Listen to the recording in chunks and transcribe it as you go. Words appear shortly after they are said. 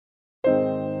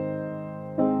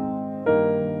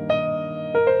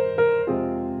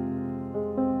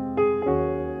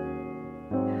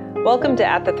Welcome to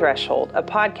At the Threshold, a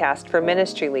podcast for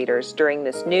ministry leaders during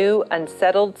this new,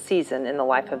 unsettled season in the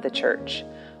life of the church.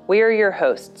 We are your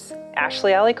hosts,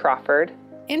 Ashley Alley Crawford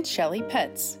and Shelley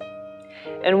Petz.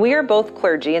 And we are both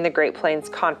clergy in the Great Plains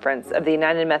Conference of the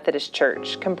United Methodist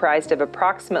Church, comprised of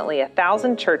approximately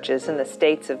 1,000 churches in the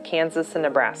states of Kansas and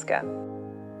Nebraska.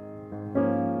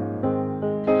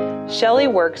 Shelley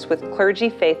works with Clergy,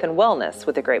 Faith, and Wellness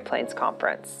with the Great Plains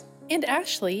Conference. And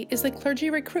Ashley is the Clergy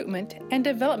Recruitment and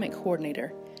Development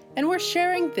Coordinator, and we're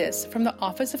sharing this from the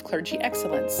Office of Clergy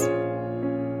Excellence.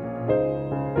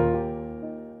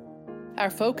 Our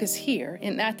focus here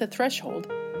in At the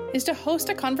Threshold is to host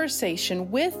a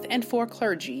conversation with and for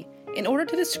clergy in order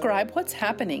to describe what's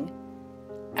happening,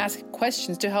 ask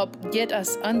questions to help get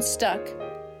us unstuck,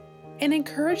 and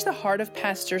encourage the heart of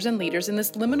pastors and leaders in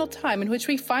this liminal time in which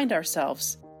we find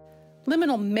ourselves.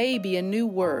 Liminal may be a new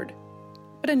word,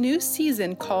 but a new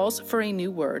season calls for a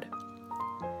new word.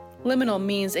 Liminal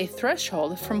means a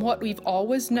threshold from what we've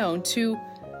always known to,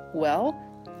 well,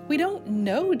 we don't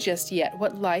know just yet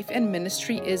what life and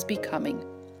ministry is becoming.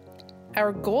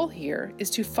 Our goal here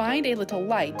is to find a little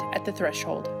light at the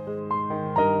threshold.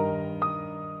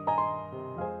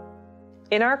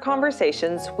 In our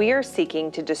conversations, we are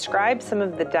seeking to describe some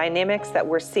of the dynamics that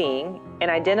we're seeing and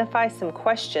identify some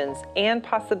questions and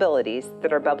possibilities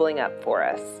that are bubbling up for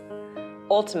us.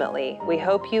 Ultimately, we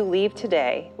hope you leave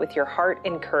today with your heart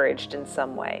encouraged in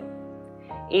some way.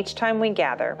 Each time we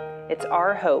gather, it's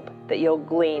our hope that you'll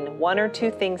glean one or two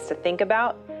things to think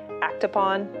about, act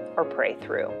upon, or pray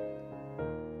through.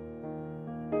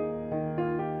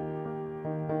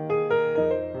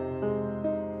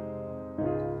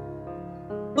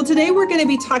 Well, today we're going to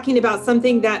be talking about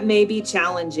something that may be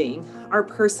challenging, our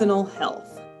personal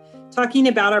health. Talking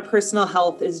about our personal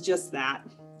health is just that.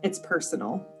 It's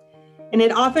personal. And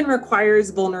it often requires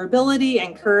vulnerability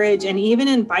and courage and even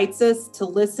invites us to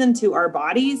listen to our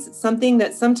bodies, something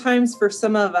that sometimes for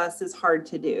some of us is hard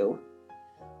to do.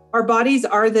 Our bodies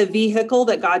are the vehicle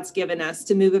that God's given us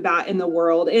to move about in the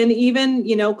world and even,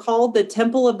 called the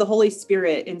temple of the Holy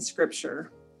Spirit in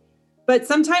Scripture. But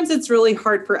sometimes it's really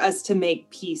hard for us to make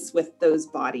peace with those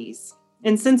bodies.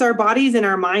 And since our bodies and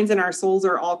our minds and our souls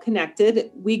are all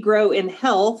connected, we grow in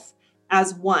health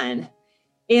as one.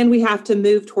 And we have to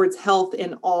move towards health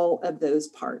in all of those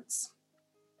parts.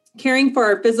 Caring for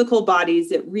our physical bodies,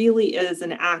 it really is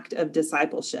an act of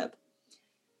discipleship.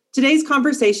 Today's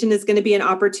conversation is going to be an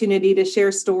opportunity to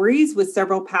share stories with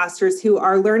several pastors who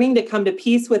are learning to come to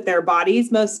peace with their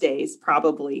bodies most days,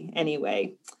 probably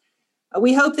anyway.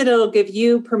 We hope that it'll give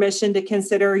you permission to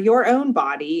consider your own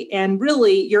body and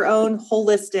really your own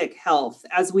holistic health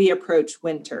as we approach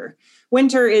winter.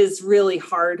 Winter is really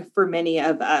hard for many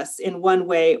of us in one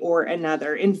way or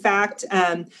another. In fact,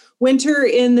 winter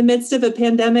in the midst of a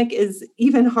pandemic is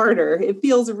even harder. It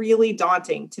feels really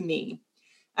daunting to me.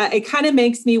 It kind of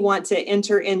makes me want to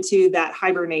enter into that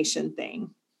hibernation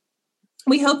thing.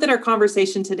 We hope that our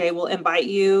conversation today will invite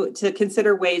you to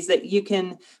consider ways that you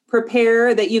can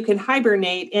prepare, that you can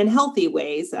hibernate in healthy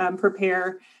ways,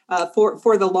 prepare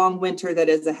for the long winter that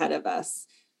is ahead of us.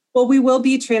 Well, we will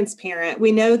be transparent.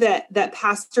 We know that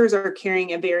pastors are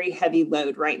carrying a very heavy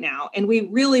load right now. And we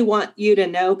really want you to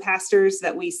know, pastors,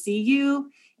 that we see you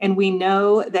and we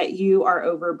know that you are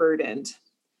overburdened.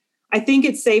 I think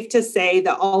it's safe to say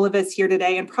that all of us here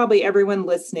today, and probably everyone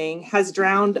listening, has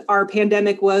drowned our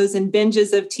pandemic woes in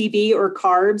binges of TV or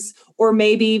carbs, or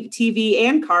maybe TV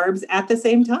and carbs at the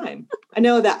same time. I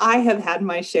know that I have had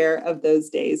my share of those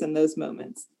days and those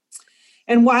moments.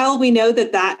 And while we know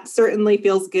that certainly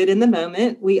feels good in the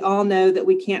moment, we all know that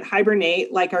we can't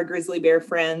hibernate like our grizzly bear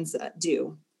friends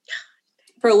do.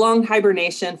 Prolonged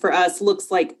hibernation for us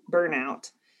looks like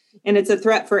burnout. And it's a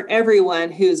threat for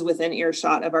everyone who's within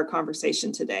earshot of our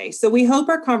conversation today. So we hope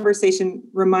our conversation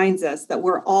reminds us that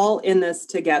we're all in this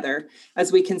together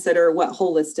as we consider what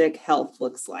holistic health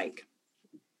looks like.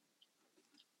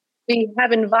 We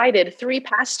have invited 3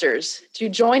 pastors to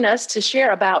join us to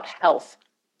share about health.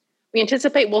 We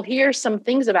anticipate we'll hear some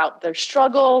things about their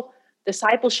struggle,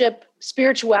 discipleship,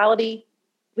 spirituality,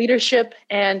 leadership,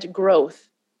 and growth.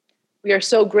 We are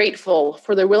so grateful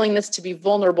for their willingness to be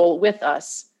vulnerable with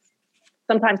us.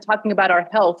 Sometimes talking about our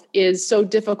health is so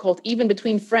difficult, even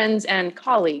between friends and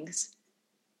colleagues.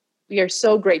 We are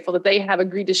so grateful that they have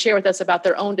agreed to share with us about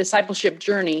their own discipleship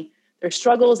journey, their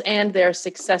struggles, and their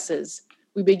successes.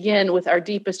 We begin with our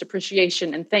deepest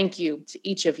appreciation and thank you to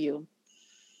each of you.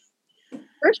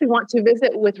 First, we want to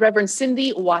visit with Reverend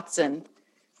Cindy Watson.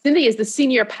 Cindy is the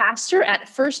senior pastor at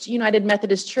First United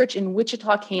Methodist Church in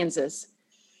Wichita, Kansas.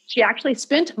 She actually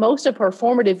spent most of her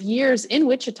formative years in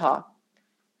Wichita.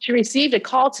 She received a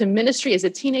call to ministry as a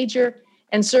teenager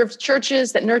and served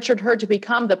churches that nurtured her to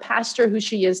become the pastor who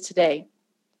she is today.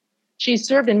 She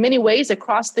served in many ways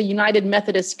across the United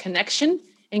Methodist Connection,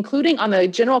 including on the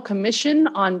General Commission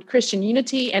on Christian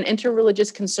Unity and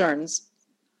Interreligious Concerns.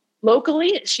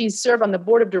 Locally, she's served on the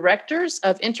board of directors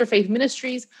of Interfaith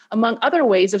Ministries, among other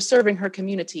ways of serving her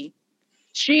community.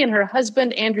 She and her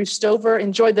husband, Andrew Stover,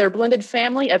 enjoyed their blended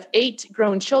family of 8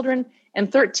 grown children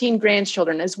and 13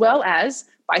 grandchildren, as well as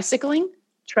bicycling,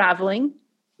 traveling,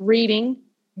 reading,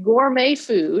 gourmet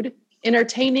food,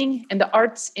 entertaining, and the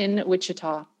arts in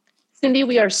Wichita. Cindy,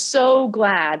 we are so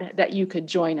glad that you could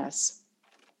join us.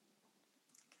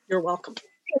 You're welcome.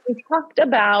 We talked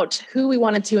about who we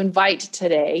wanted to invite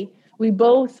today. We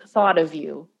both thought of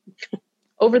you.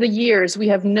 Over the years, we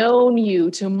have known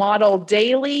you to model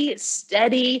daily,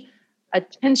 steady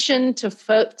attention to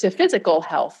physical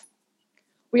health.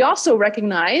 We also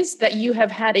recognize that you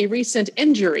have had a recent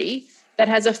injury that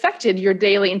has affected your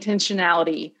daily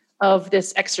intentionality of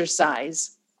this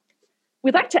exercise.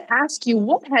 We'd like to ask you,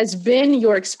 what has been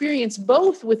your experience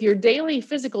both with your daily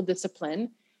physical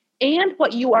discipline and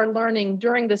what you are learning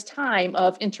during this time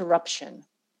of interruption?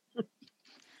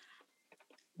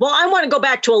 Well, I want to go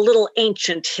back to a little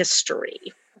ancient history.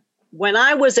 When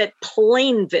I was at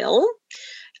Plainville,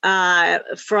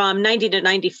 from 90 to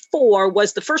 94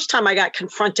 was the first time I got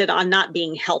confronted on not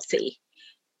being healthy.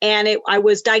 And I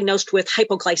was diagnosed with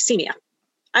hypoglycemia.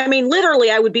 I mean, literally,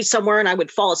 I would be somewhere and I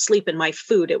would fall asleep in my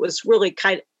food. It was really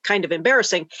kind of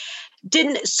embarrassing.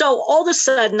 So all of a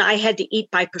sudden I had to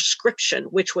eat by prescription,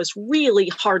 which was really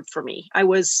hard for me. I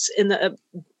was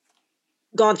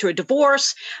gone through a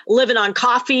divorce, living on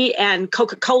coffee and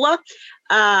Coca-Cola.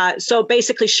 So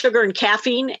basically sugar and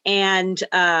caffeine. And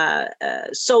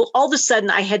so all of a sudden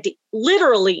I had to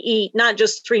literally eat not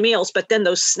just 3 meals, but then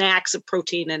those snacks of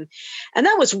protein. And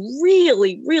that was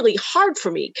really, really hard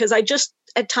for me because I just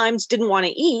at times didn't want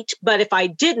to eat. But if I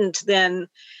didn't, then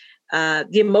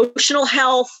the emotional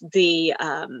health, the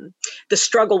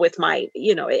struggle with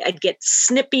I'd get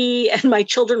snippy and my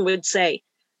children would say,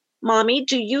 "Mommy,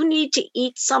 do you need to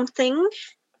eat something?"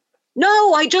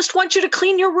 "No, I just want you to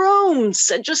clean your rooms."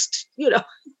 And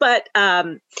but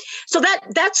so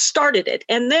that started it.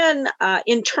 And then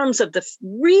in terms of the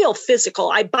real physical,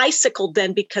 I bicycled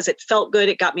then because it felt good.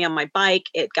 It got me on my bike.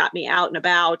 It got me out and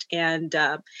about. And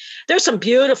there's some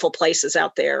beautiful places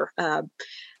out there.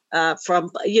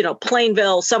 From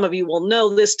Plainville, some of you will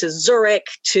know this, to Zurich,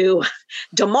 to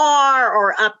DeMar,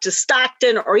 or up to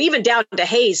Stockton, or even down to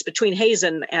Hayes. Between Hayes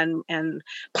and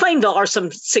Plainville are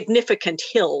some significant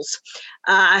hills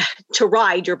to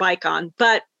ride your bike on.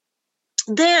 But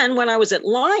then when I was at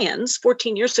Lions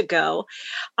 14 years ago,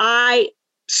 I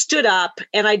stood up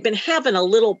and I'd been having a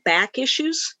little back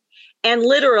issues and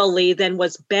literally then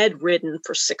was bedridden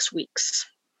for 6 weeks.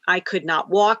 I could not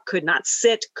walk, could not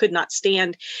sit, could not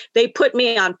stand. They put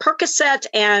me on Percocet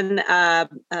and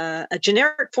a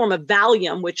generic form of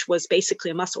Valium, which was basically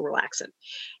a muscle relaxant,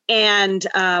 and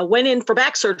went in for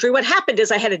back surgery. What happened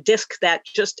is I had a disc that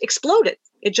just exploded.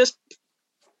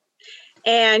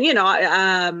 And,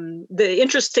 the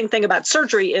interesting thing about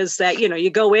surgery is that, you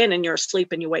go in and you're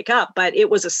asleep and you wake up, but it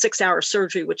was a 6-hour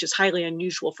surgery, which is highly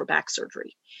unusual for back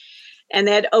surgery. And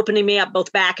they had opening me up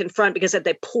both back and front because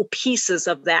they pull pieces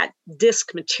of that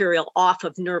disc material off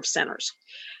of nerve centers.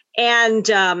 And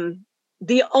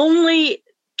the only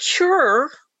cure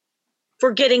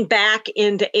for getting back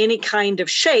into any kind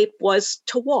of shape was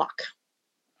to walk.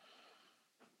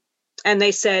 And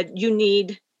they said, you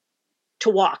need to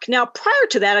walk. Now, prior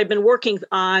to that, I've been working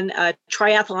on a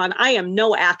triathlon. I am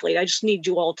no athlete. I just need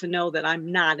you all to know that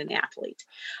I'm not an athlete.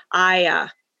 I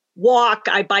walk,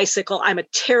 I bicycle. I'm a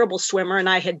terrible swimmer, and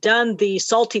I had done the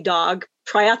Salty Dog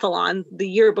triathlon the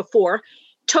year before,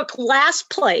 took last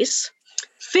place,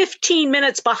 15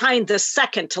 minutes behind the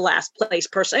second to last place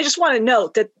person. I just want to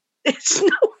note that it's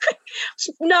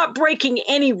not breaking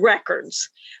any records,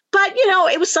 but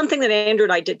it was something that Andrew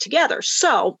and I did together.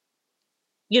 So,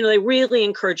 they really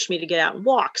encouraged me to get out and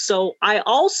walk. So I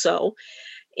also,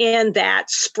 in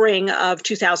that spring of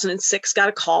 2006, got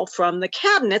a call from the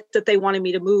cabinet that they wanted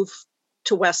me to move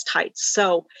to West Heights.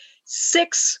 So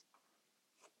 6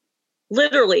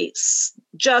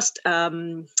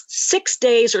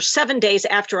 days or 7 days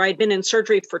after I'd been in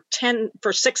surgery for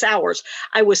 6 hours,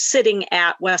 I was sitting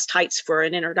at West Heights for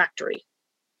an introductory.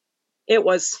 It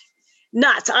was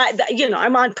nuts.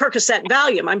 I'm on Percocet and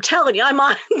Valium. I'm telling you, I'm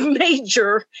on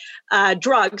major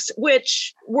drugs,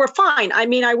 which were fine. I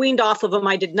mean, I weaned off of them.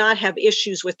 I did not have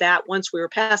issues with that once we were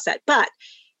past that. But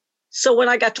so when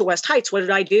I got to West Heights, what did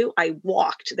I do? I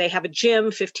walked. They have a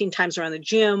gym 15 times around the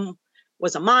gym.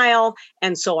 was a mile.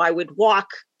 And so I would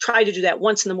try to do that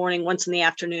once in the morning, once in the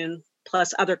afternoon,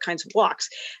 plus other kinds of walks.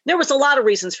 There was a lot of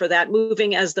reasons for that.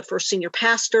 Moving as the first senior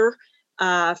pastor,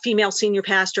 female senior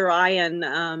pastor, I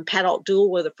and Pat Alt-Duell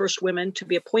were the first women to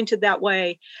be appointed that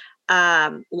way.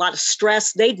 A lot of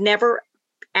stress. They'd never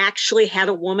actually had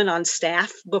a woman on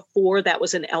staff before that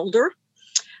was an elder.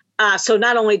 So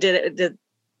not only did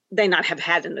they not have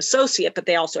had an associate, but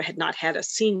they also had not had a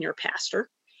senior pastor.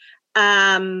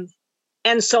 And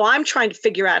so I'm trying to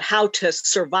figure out how to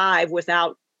survive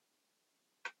without,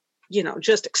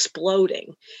 just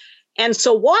exploding. And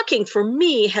so walking for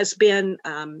me has been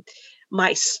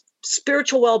my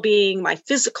spiritual well-being, my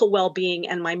physical well-being,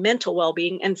 and my mental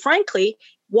well-being. And frankly,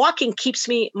 walking keeps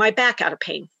my back out of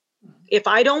pain. If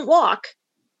I don't walk,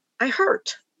 I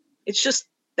hurt. It's just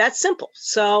that simple.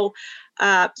 So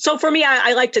for me,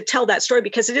 I like to tell that story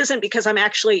because it isn't because I'm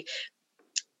actually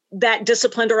that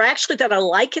disciplined or actually that I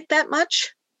like it that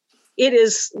much. It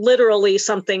is literally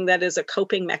something that is a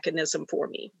coping mechanism for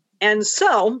me. And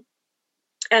so,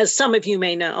 as some of you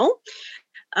may know,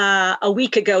 a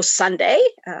week ago Sunday,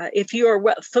 if you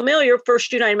are familiar,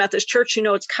 First United Methodist Church,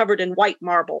 it's covered in white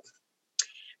marble.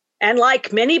 And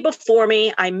like many before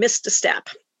me, I missed a step.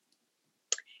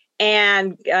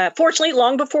 And fortunately,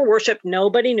 long before worship,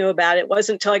 nobody knew about it. It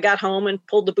wasn't until I got home and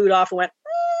pulled the boot off and went,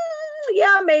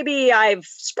 yeah, maybe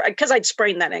because I'd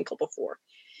sprained that ankle before.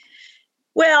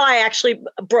 Well, I actually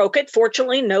broke it.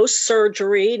 Fortunately, no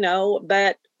surgery,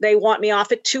 but they want me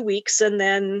off at 2 weeks. And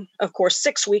then, of course,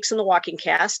 6 weeks in the walking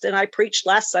cast. And I preached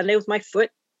last Sunday with my foot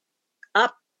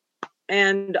up.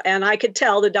 And I could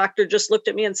tell the doctor just looked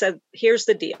at me and said, here's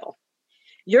the deal.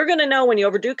 You're going to know when you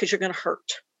overdo because you're going to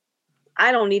hurt.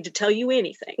 I don't need to tell you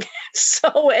anything.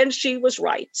 And she was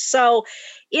right. So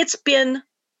it's been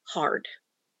hard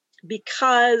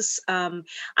because I'm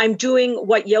doing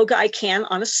what yoga I can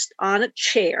on a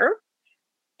chair.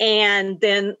 And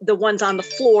then the ones on the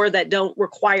floor that don't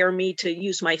require me to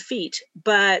use my feet.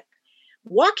 But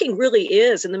walking really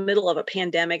is, in the middle of a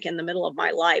pandemic, in the middle of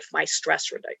my life, my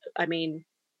stress reduction. I mean,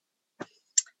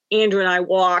 Andrew and I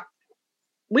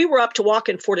we were up to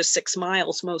walking 4 to 6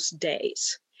 miles most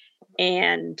days.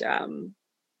 And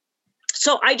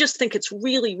so I just think it's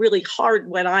really, really hard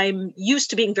when I'm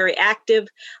used to being very active.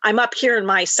 I'm up here in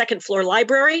my second floor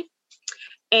library.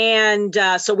 And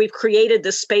so we've created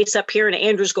this space up here, and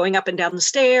Andrew's going up and down the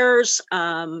stairs.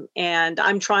 And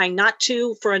I'm trying not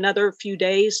to for another few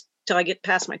days till I get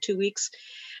past my 2 weeks.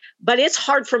 But it's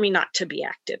hard for me not to be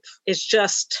active. It's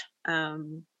just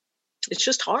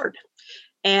hard.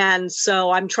 And so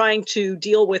I'm trying to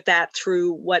deal with that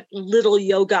through what little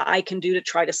yoga I can do to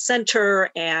try to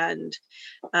center and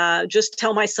just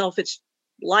tell myself it's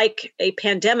like a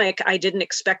pandemic. I didn't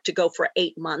expect to go for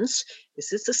 8 months.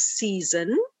 This is a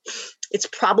season. It's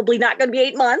probably not going to be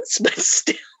 8 months, but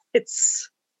still it's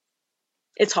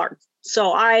hard.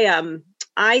 So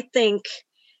I think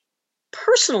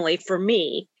personally for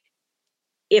me,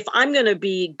 if I'm going to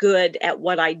be good at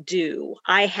what I do,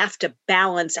 I have to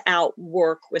balance out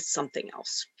work with something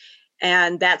else.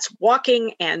 And that's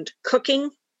walking and cooking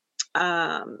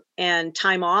and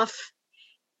time off.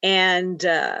 And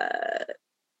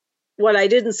what I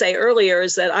didn't say earlier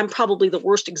is that I'm probably the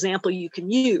worst example you can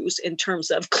use in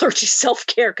terms of clergy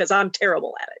self-care because I'm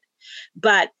terrible at it.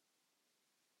 But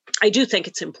I do think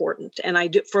it's important. And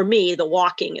for me, the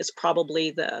walking is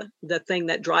probably the thing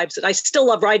that drives it. I still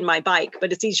love riding my bike,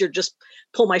 but it's easier to just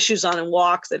pull my shoes on and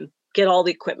walk than get all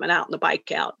the equipment out and the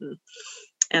bike out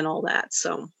and all that.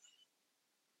 So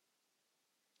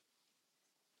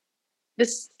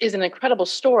this is an incredible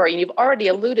story. And you've already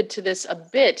alluded to this a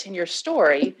bit in your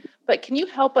story, but can you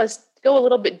help us go a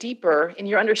little bit deeper in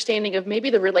your understanding of maybe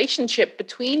the relationship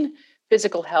between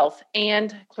physical health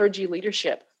and clergy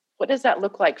leadership? What does that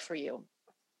look like for you?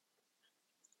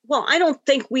 Well, I don't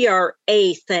think we are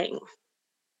a thing.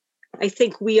 I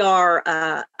think we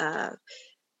are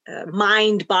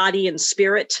mind, body, and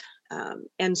spirit.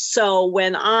 And so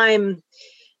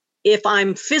if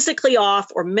I'm physically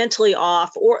off or mentally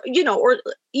off, or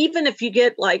even if you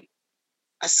get like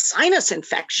a sinus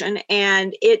infection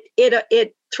and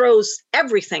it throws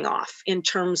everything off in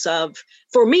terms of,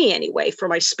 for me anyway, for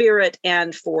my spirit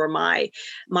and for my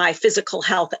physical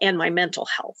health and my mental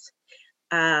health.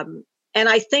 And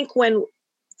I think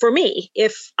for me,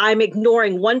 if I'm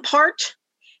ignoring one part,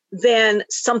 then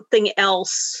something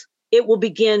else, it will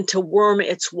begin to worm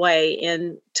its way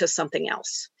into something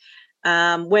else.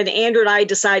 When Andrew and I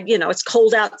decide, it's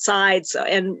cold outside,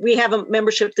 and we have a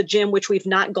membership at the gym, which we've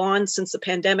not gone since the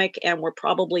pandemic, and we're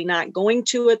probably not going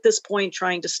to at this point,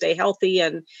 trying to stay healthy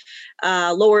and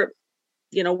lower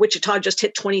Wichita just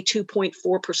hit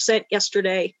 22.4%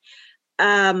 yesterday.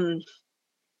 After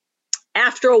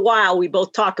a while, we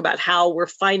both talk about how we're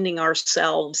finding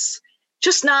ourselves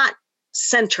just not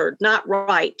centered, not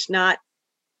right,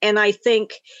 and I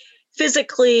think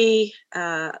physically,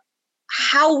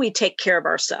 how we take care of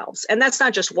ourselves. And that's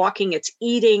not just walking, it's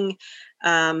eating.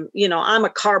 I'm a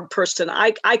carb person.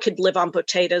 I could live on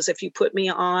potatoes. If you put me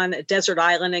on a desert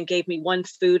island and gave me one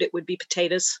food, it would be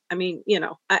potatoes. I mean,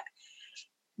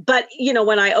 but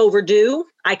when I overdo,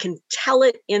 I can tell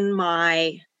it in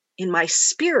my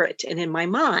spirit and in my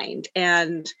mind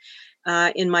and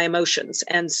in my emotions.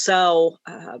 And so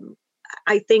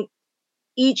I think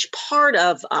each part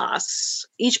of us,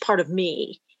 each part of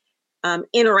me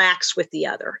interacts with the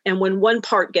other. And when one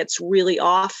part gets really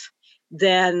off,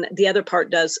 then the other part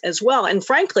does as well. And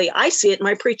frankly, I see it in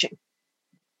my preaching.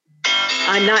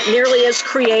 I'm not nearly as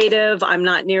creative. I'm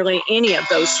not nearly any of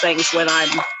those things when I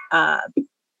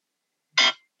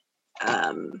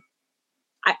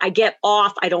get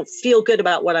off. I don't feel good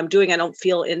about what I'm doing. I don't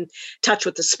feel in touch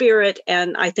with the Spirit.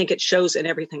 And I think it shows in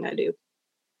everything I do.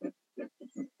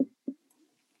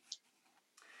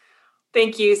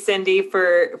 Thank you, Cindy,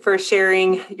 for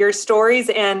sharing your stories.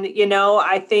 And,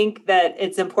 I think that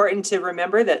it's important to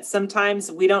remember that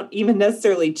sometimes we don't even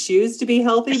necessarily choose to be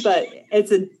healthy, but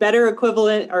it's a better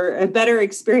equivalent or a better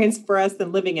experience for us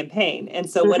than living in pain. And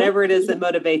so whatever it is that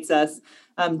motivates us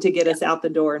to get us out the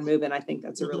door and moving, I think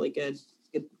that's a really good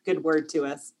word to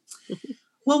us.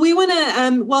 Well, we want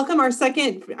to welcome our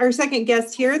second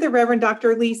guest here, the Reverend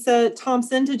Dr. Lisa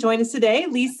Thompson, to join us today.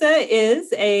 Lisa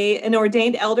is an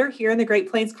ordained elder here in the Great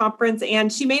Plains Conference,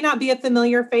 and she may not be a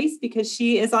familiar face because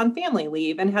she is on family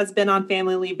leave and has been on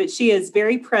family leave, but she is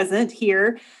very present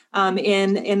here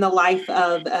in the life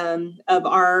of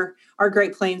our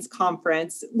Great Plains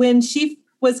Conference. When she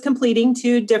was completing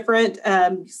 2 different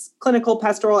clinical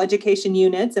pastoral education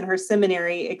units in her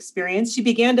seminary experience, she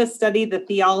began to study the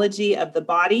theology of the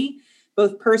body,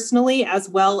 both personally as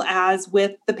well as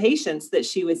with the patients that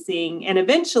she was seeing, and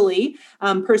eventually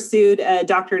pursued a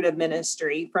doctorate of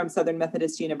ministry from Southern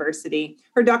Methodist University.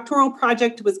 Her doctoral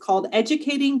project was called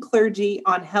Educating Clergy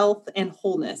on Health and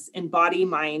Wholeness in Body,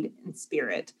 Mind, and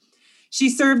Spirit. She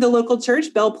served the local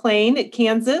church, Belle Plaine,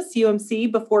 Kansas,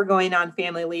 UMC, before going on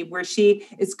family leave, where she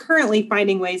is currently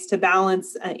finding ways to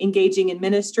balance engaging in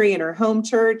ministry in her home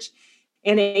church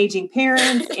and aging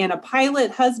parents and a pilot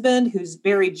husband whose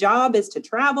very job is to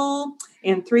travel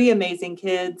and 3 amazing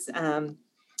kids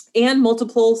and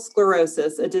multiple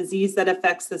sclerosis, a disease that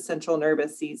affects the central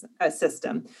nervous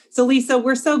system. So, Lisa,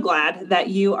 we're so glad that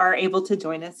you are able to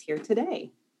join us here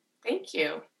today. Thank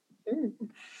you.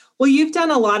 Well, you've done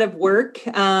a lot of work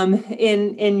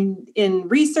in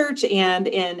research and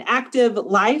in active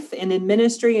life and in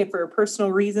ministry and for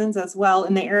personal reasons as well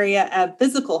in the area of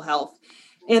physical health,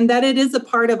 and that it is a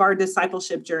part of our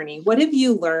discipleship journey. What have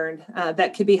you learned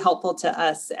that could be helpful to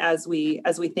us as we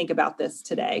think about this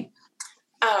today?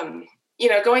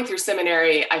 Going through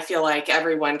seminary, I feel like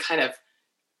everyone kind of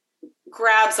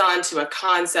grabs onto a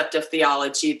concept of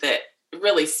theology that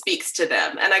really speaks to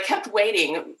them. And I kept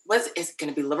waiting, is it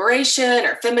going to be liberation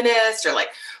or feminist or like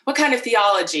what kind of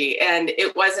theology? And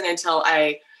it wasn't until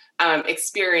I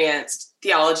experienced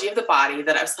theology of the body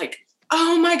that I was like,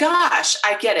 oh my gosh,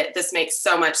 I get it. This makes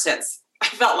so much sense. I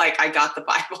felt like I got the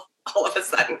Bible all of a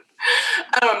sudden.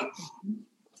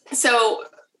 So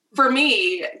for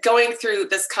me, going through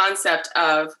this concept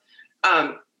of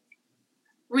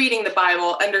reading the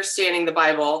Bible, understanding the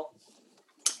Bible,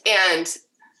 and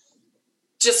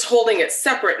just holding it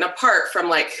separate and apart from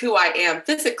like who I am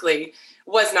physically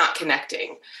was not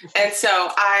connecting. And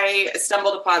so I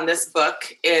stumbled upon this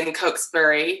book in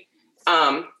Cokesbury.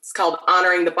 It's called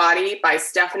Honoring the Body by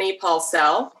Stephanie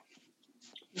Paulsell.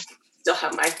 Still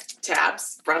have my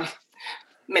tabs from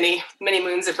many, many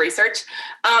moons of research.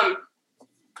 And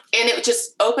it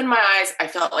just opened my eyes. I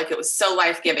felt like it was so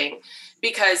life-giving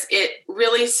because it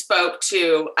really spoke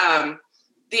to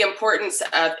the importance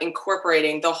of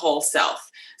incorporating the whole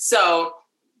self. So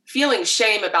feeling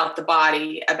shame about the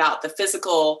body, about the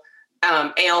physical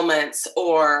ailments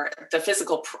or the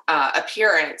physical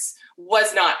appearance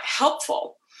was not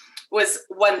helpful, was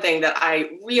one thing that I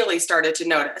really started to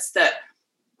notice, that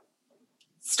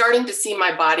starting to see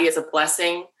my body as a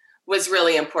blessing was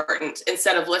really important.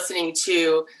 Instead of listening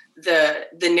to the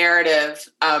narrative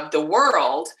of the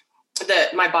world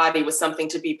that my body was something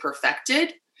to be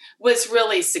perfected, was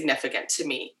really significant to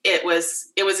me. It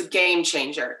was a game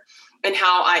changer. And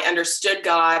how I understood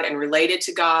God and related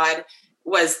to God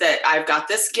was that I've got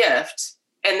this gift,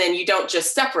 and then you don't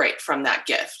just separate from that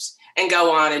gift and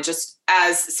go on and just,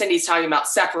 as Cindy's talking about,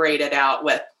 separate it out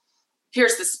with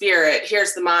here's the spirit,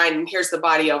 here's the mind, and here's the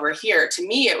body over here. To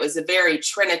me, it was a very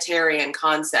Trinitarian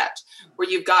concept where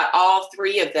you've got all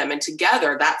three of them, and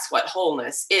together, that's what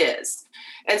wholeness is.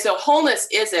 And so wholeness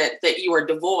isn't that you are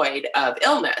devoid of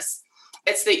illness.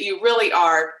 It's that you really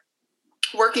are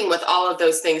working with all of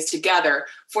those things together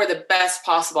for the best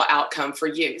possible outcome for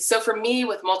you. So for me,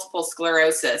 with multiple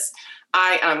sclerosis,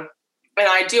 and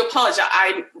I do apologize,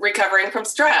 I'm recovering from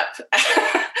strep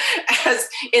as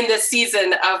in this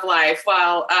season of life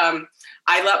while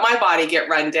I let my body get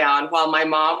run down while my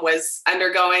mom was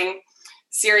undergoing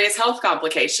serious health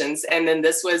complications. And then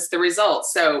this was the result.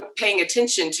 So paying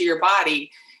attention to your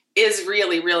body is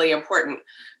really, really important.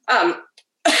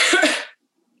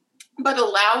 But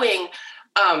allowing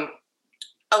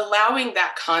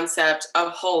that concept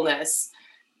of wholeness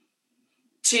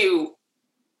to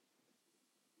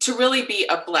really be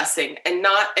a blessing and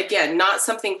not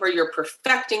something where you're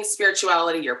perfecting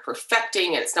spirituality, you're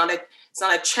perfecting, and it's not a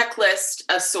checklist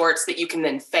of sorts that you can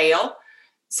then fail.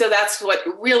 So that's what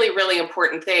really, really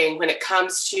important thing when it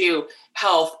comes to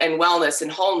health and wellness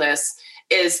and wholeness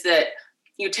is that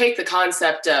you take the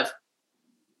concept of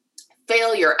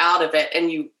failure out of it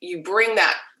and you bring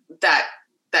that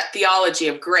theology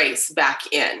of grace back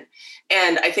in.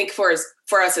 And I think for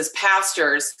us as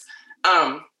pastors,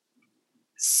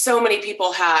 so many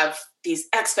people have these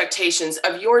expectations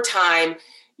of your time,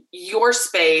 your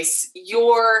space,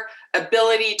 your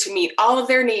ability to meet all of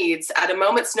their needs at a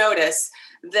moment's notice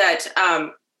that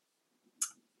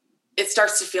it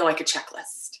starts to feel like a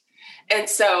checklist. And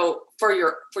so for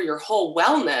your whole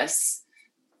wellness,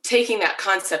 taking that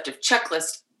concept of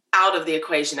checklist out of the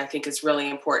equation, I think is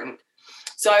really important.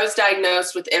 So I was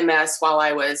diagnosed with MS while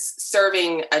I was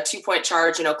serving a 2-point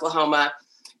charge in Oklahoma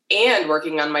and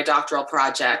working on my doctoral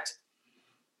project.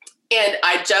 And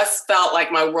I just felt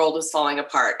like my world was falling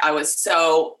apart. I was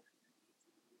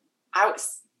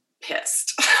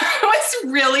pissed. I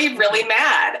was really, really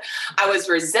mad. I was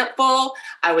resentful.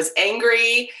 I was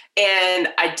angry, and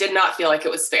I did not feel like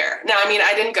it was fair. Now, I mean,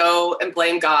 I didn't go and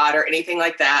blame God or anything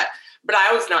like that, but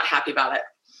I was not happy about it.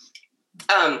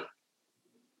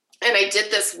 And I did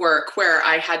this work where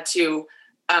I had to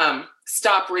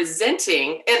stop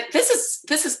resenting. And this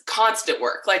is constant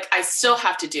work. Like I still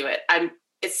have to do it.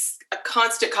 It's a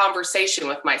constant conversation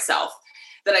with myself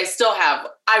that I still have.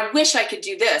 I wish I could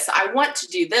do this. I want to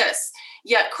do this.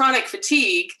 Yet chronic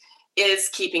fatigue is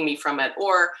keeping me from it,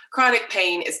 or chronic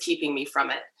pain is keeping me from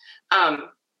it.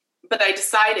 But I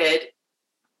decided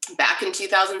back in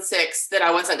 2006 that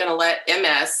I wasn't going to let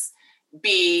MS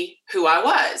be who I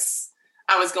was.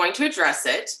 I was going to address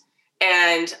it,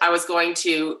 and I was going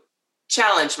to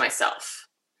challenge myself.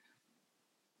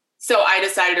 So I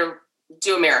decided to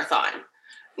do a marathon.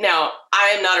 Now,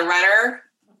 I am not a runner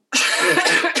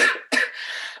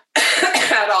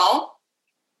at all.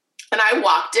 And I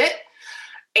walked it,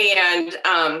 and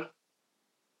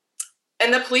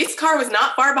the police car was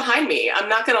not far behind me. I'm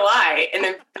not going to lie. And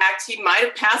in fact, he might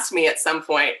have passed me at some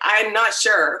point. I'm not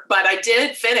sure, but I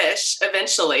did finish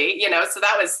eventually, so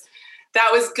that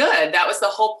was good. That was the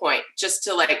whole point, just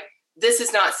to this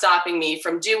is not stopping me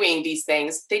from doing these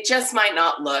things. They just might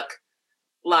not look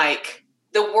like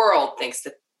the world thinks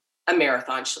that a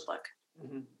marathon should look.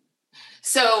 Mm-hmm.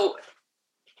 So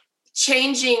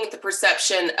changing the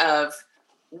perception of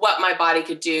what my body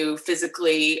could do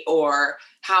physically or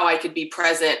how I could be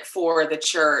present for the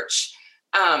church.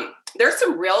 There's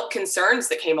some real concerns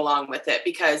that came along with it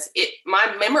because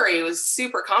my memory was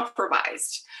super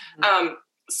compromised. Mm-hmm.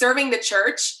 Serving the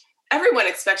church, everyone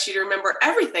expects you to remember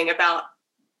everything about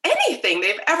anything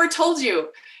they've ever told you.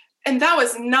 And that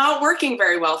was not working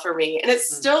very well for me. And it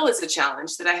still is a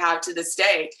challenge that I have to this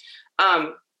day.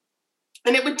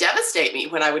 And it would devastate me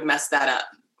when I would mess that up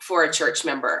for a church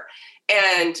member.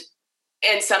 And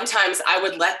sometimes I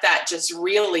would let that just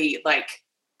really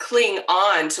cling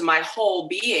on to my whole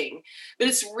being. But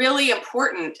it's really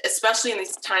important, especially in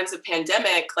these times of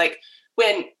pandemic,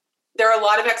 when there are a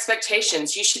lot of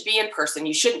expectations. You should be in person.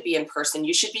 You shouldn't be in person.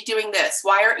 You should be doing this.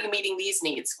 Why aren't you meeting these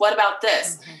needs? What about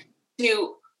this? Mm-hmm.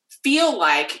 To feel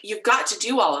like you've got to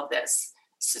do all of this.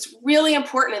 So it's really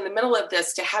important in the middle of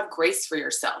this to have grace for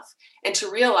yourself and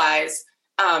to realize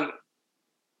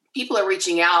people are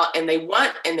reaching out and they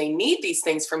want and they need these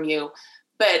things from you,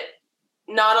 but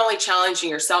not only challenging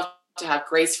yourself to have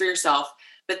grace for yourself,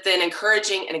 but then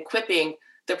encouraging and equipping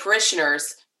the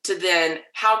parishioners to then,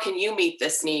 how can you meet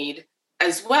this need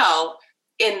as well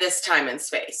in this time and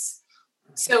space?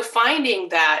 So finding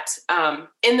that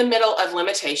in the middle of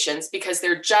limitations, because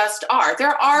there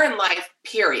are in life,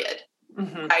 period,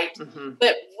 mm-hmm, right? Mm-hmm.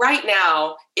 But right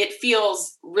now, it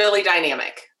feels really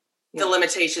dynamic, the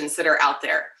limitations that are out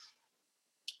there.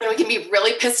 and we can be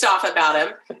really pissed off about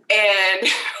them, and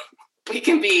we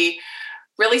can be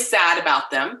really sad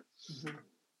about them. Mm-hmm.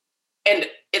 And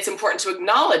it's important to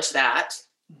acknowledge that.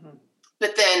 Mm-hmm.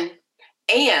 But then,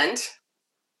 and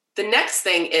the next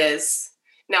thing is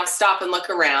now stop and look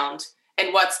around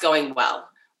and what's going well,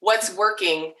 what's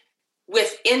working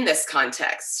within this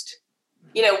context.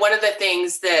 You know, one of the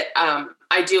things that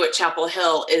I do at Chapel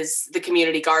Hill is the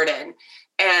community garden.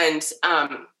 And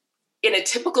in a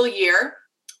typical year,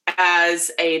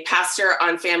 as a pastor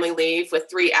on family leave with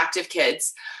 3 active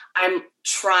kids, I'm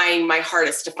trying my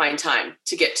hardest to find time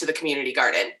to get to the community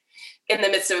garden. In the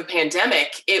midst of a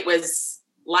pandemic, it was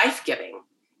life-giving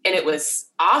and it was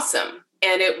awesome.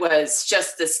 And it was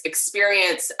just this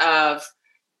experience of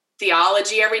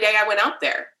theology every day I went out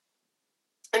there.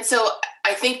 And so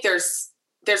I think there's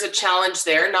a challenge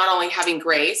there, not only having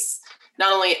grace,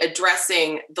 not only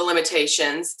addressing the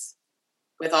limitations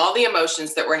with all the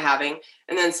emotions that we're having,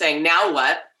 and then saying, now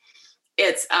what?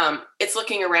 It's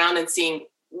looking around and seeing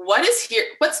what is here,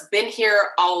 what's been here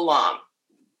all along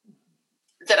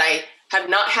that I have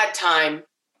not had time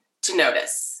to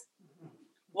notice.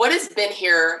 What has been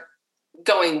here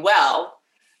going well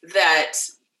that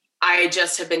I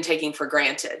just have been taking for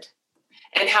granted?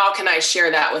 And how can I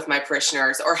share that with my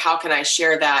parishioners, or how can I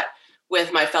share that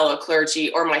with my fellow clergy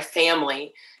or my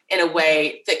family in a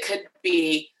way that could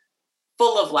be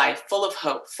full of life, full of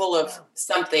hope, full of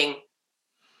something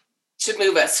to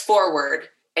move us forward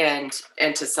and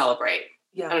to celebrate?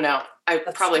 Yeah. I don't know.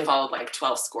 That's probably good. Followed like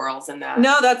 12 squirrels in that.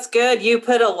 No, that's good. You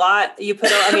put a lot,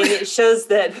 I mean, it shows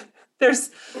that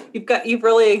you've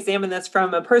really examined this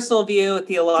from a personal view,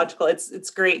 theological. It's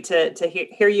great to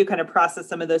hear you kind of process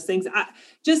some of those things.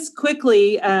 Just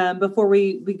quickly, before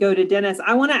we go to Dennis,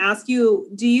 I want to ask you,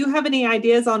 do you have any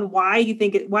ideas on why you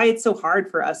think why it's so hard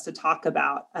for us to talk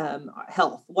about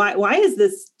health? Why is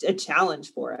this a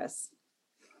challenge for us?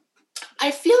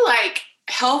 I feel like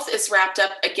health is wrapped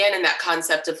up again in that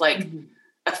concept of like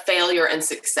a failure and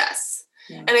success.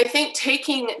 Yeah. And I think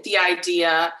taking the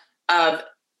idea of,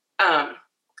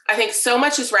 I think so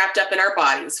much is wrapped up in our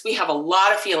bodies. We have a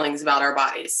lot of feelings about our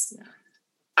bodies. Yeah.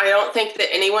 I don't think that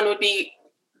anyone would be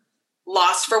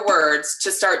lost for words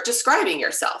to start describing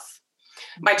yourself.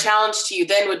 Mm-hmm. My challenge to you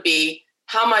then would be,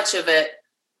 how much of it,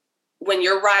 when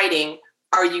you're writing,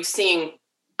 are you seeing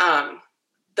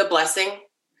the blessing?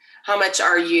 How much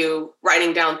are you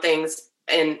writing down things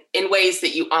in ways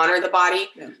that you honor the body?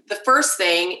 Yeah. The first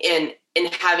thing in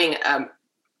having a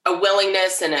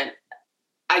willingness and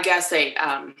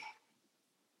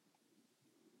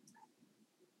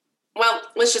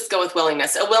let's just go with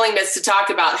willingness. A willingness to talk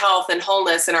about health and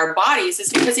wholeness in our bodies is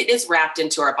because it is wrapped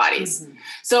into our bodies. Mm-hmm.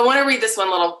 So I want to read this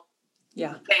one little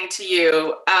thing to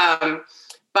you. I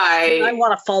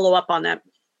want to follow up on that.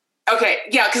 Okay.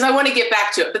 Yeah. Because I want to get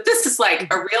back to it, but this is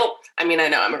like I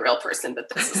know I'm a real person, but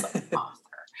this is like an author.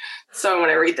 So I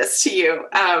want to read this to you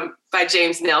by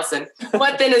James Nelson.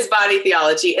 What then is body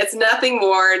theology? It's nothing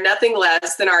more, nothing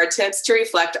less than our attempts to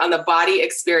reflect on the body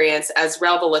experience as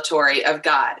revelatory of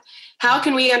God. How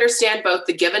can we understand both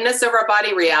the givenness of our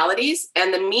body realities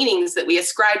and the meanings that we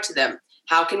ascribe to them?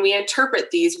 How can we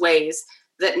interpret these ways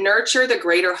that nurture the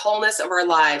greater wholeness of our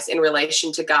lives in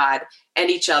relation to God and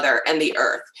each other and the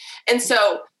earth? And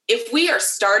so if we are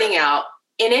starting out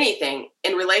in anything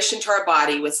in relation to our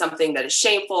body with something that is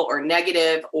shameful or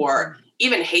negative or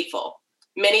even hateful,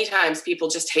 many times people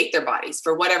just hate their bodies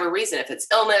for whatever reason. If it's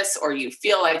illness or you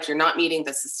feel like you're not meeting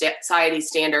the society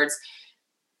standards,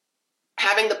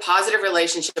 having the positive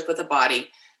relationship with the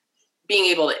body, being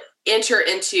able to enter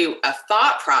into a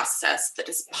thought process that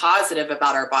is positive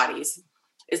about our bodies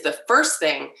is the first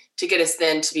thing to get us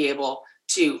then to be able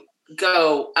to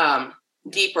go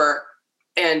deeper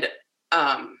and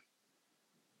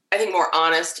I think more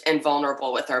honest and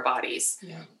vulnerable with our bodies.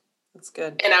 Yeah, that's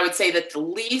good. And I would say that the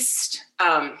least,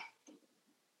 again,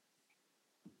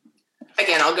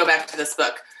 I'll go back to this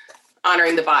book,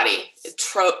 Honoring the Body. It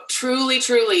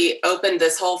truly opened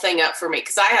this whole thing up for me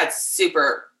because I had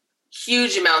super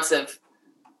huge amounts of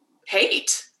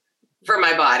hate for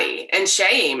my body and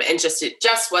shame and it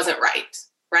just wasn't right.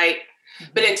 Mm-hmm.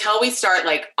 But until we start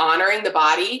like honoring the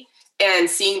body and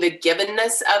seeing the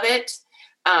givenness of it,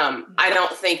 I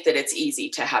don't think that it's easy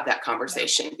to have that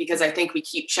conversation because I think we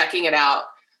keep checking it out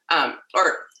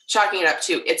or chalking it up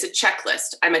to it's a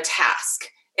checklist. I'm a task.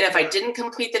 And if I didn't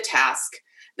complete the task,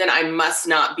 then I must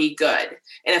not be good.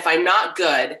 And if I'm not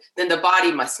good, then the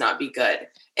body must not be good.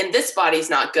 And this body's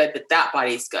not good, but that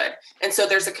body's good. And so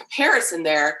there's a comparison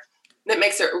there that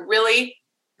makes it really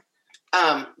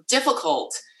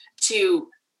difficult to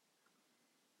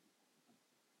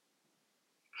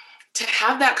to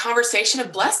have that conversation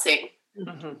of blessing,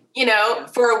 Mm-hmm.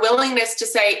 for a willingness to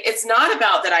say, it's not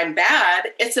about that I'm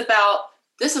bad. It's about,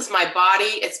 this is my body.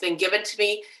 It's been given to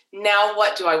me. Now,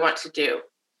 what do I want to do?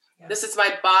 Yeah. This is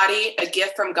my body, a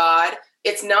gift from God.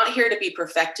 It's not here to be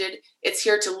perfected. It's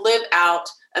here to live out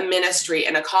a ministry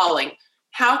and a calling.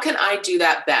 How can I do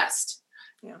that best?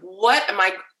 Yeah. What am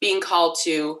I being called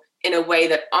to in a way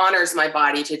that honors my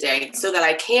body today so that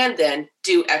I can then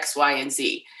do X, Y, and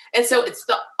Z? And so it's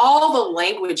all the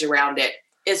language around it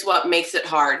is what makes it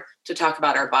hard to talk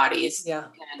about our bodies. Yeah,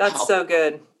 that's so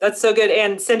good. That's so good.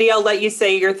 And Cindy, I'll let you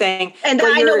say your thing. And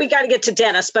I know we got to get to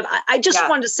Dennis, but I just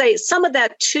wanted to say some of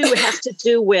that too has to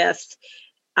do with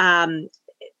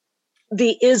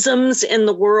the isms in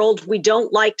the world. We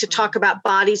don't like to talk about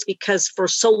bodies because for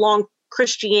so long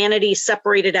Christianity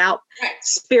separated out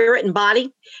spirit and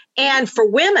body. And for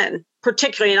women,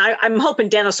 particularly, and I'm hoping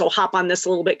Dennis will hop on this a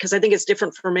little bit because I think it's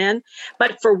different for men,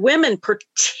 but for women,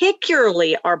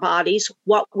 particularly our bodies,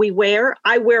 what we wear.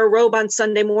 I wear a robe on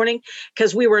Sunday morning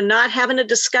because we were not having a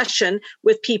discussion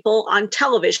with people on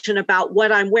television about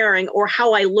what I'm wearing or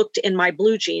how I looked in my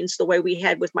blue jeans, the way we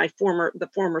had with the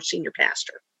former senior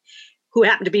pastor, who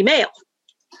happened to be male.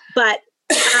 But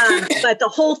the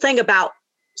whole thing about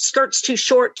skirts too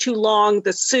short, too long,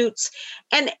 the suits,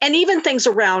 and even things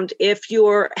around if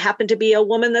you happen to be a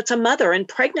woman that's a mother in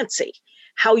pregnancy,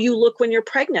 how you look when you're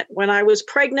pregnant. When I was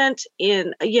pregnant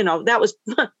that was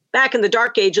back in the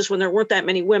dark ages when there weren't that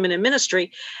many women in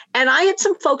ministry. And I had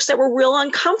some folks that were real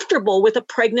uncomfortable with a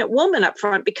pregnant woman up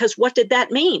front because what did that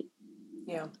mean?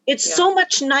 Yeah. It's so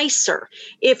much nicer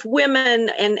if women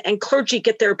and clergy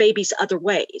get their babies other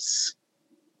ways.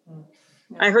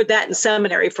 I heard that in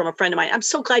seminary from a friend of mine. I'm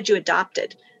so glad you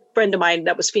adopted a friend of mine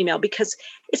that was female because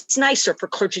it's nicer for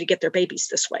clergy to get their babies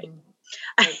this way.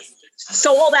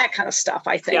 So all that kind of stuff,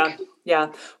 I think.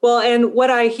 Yeah. Well, and what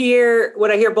I hear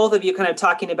both of you kind of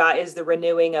talking about is the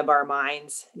renewing of our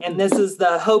minds. And this is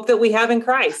the hope that we have in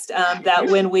Christ, that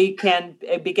when we can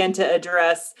begin to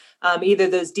address either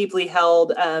those deeply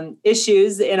held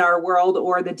issues in our world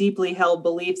or the deeply held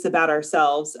beliefs about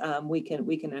ourselves, we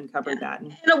can uncover that.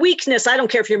 And a weakness, I don't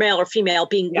care if you're male or female,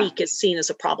 being weak is seen as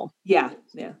a problem. Yeah,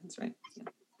 that's right. Yeah.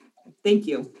 Thank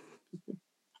you.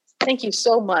 Thank you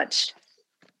so much.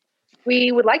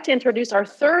 We would like to introduce our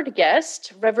third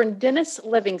guest, Reverend Dennis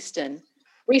Livingston,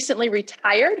 recently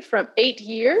retired from 8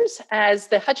 years as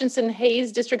the Hutchinson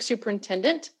Hayes District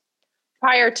Superintendent.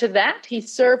 Prior to that, he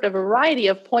served a variety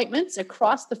of appointments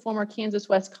across the former Kansas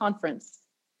West Conference.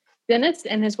 Dennis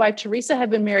and his wife, Teresa, have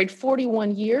been married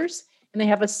 41 years, and they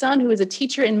have a son who is a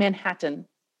teacher in Manhattan.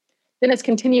 Dennis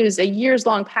continues a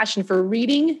years-long passion for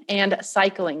reading and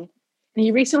cycling. And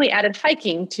he recently added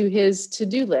hiking to his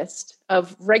to-do list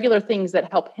of regular things that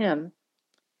help him.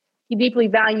 He deeply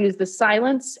values the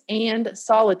silence and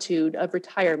solitude of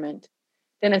retirement.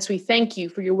 Dennis, we thank you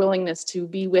for your willingness to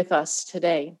be with us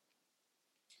today.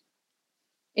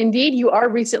 Indeed, you are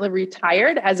recently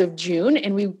retired as of June,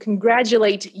 and we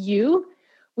congratulate you.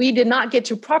 We did not get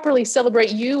to properly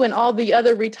celebrate you and all the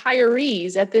other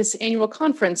retirees at this annual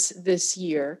conference this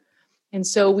year. And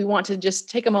so we want to just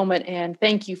take a moment and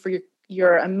thank you for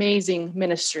your amazing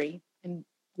ministry. And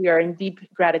we are in deep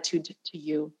gratitude to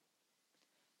you.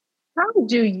 How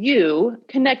do you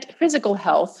connect physical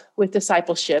health with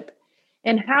discipleship?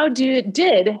 And how did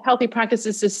healthy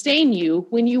practices sustain you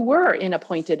when you were in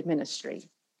appointed ministry?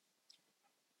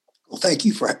 Well, thank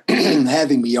you for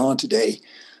having me on today.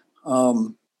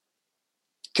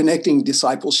 Connecting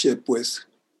discipleship with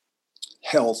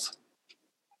health.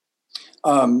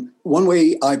 One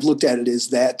way I've looked at it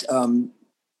is that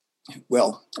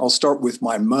I'll start with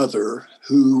my mother,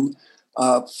 who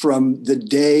from the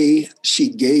day she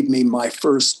gave me my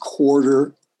first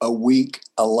quarter a week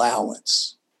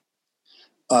allowance,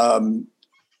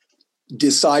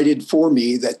 decided for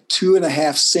me that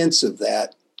 2.5 cents of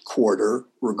that quarter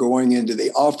were going into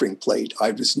the offering plate.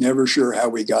 I was never sure how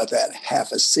we got that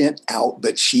 0.5 cent out,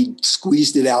 but she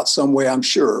squeezed it out some way, I'm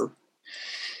sure.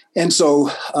 And so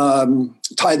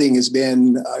tithing has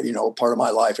been, part of my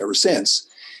life ever since.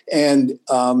 And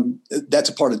that's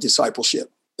a part of discipleship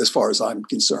as far as I'm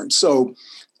concerned. So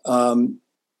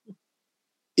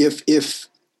if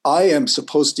I am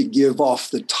supposed to give off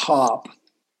the top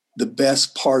the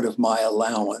best part of my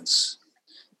allowance,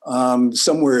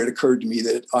 somewhere it occurred to me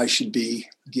that I should be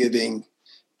giving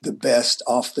the best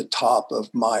off the top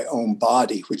of my own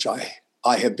body, which I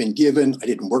have been given. I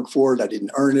didn't work for it. I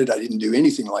didn't earn it. I didn't do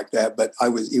anything like that, but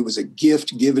it was a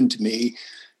gift given to me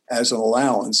as an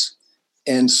allowance.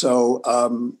 And so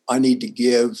I need to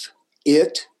give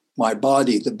my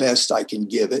body, the best I can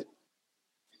give it.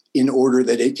 in order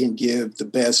that it can give the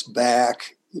best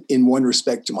back in one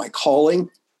respect to my calling.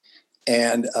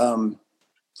 And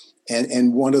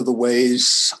one of the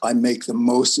ways I make the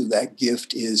most of that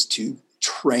gift is to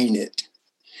train it.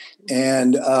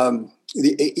 And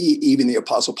even the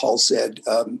Apostle Paul said,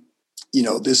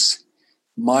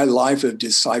 my life of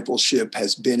discipleship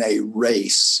has been a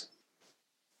race.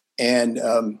 And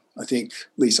I think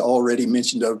Lisa already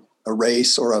mentioned a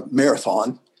race or a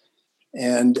marathon.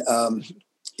 And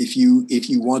if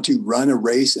you want to run a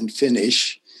race and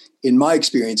finish, in my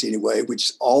experience anyway,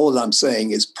 which all that I'm saying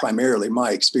is primarily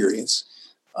my experience,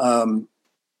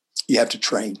 you have to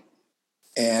train.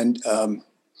 And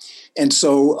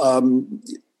so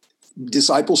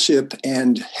discipleship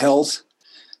and health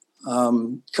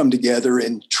come together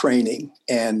in training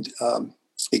and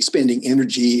expending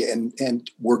energy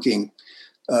and working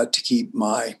to keep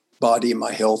my body and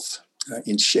my health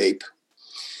in shape.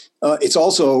 It's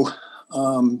also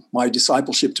my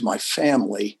discipleship to my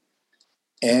family.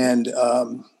 And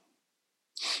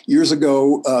years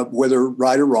ago, whether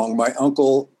right or wrong, my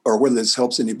uncle, or whether this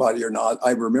helps anybody or not,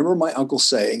 I remember my uncle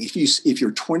saying, if you're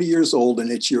 20 years old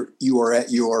and you are at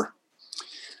your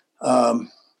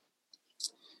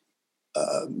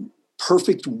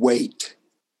perfect weight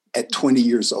at 20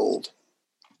 years old,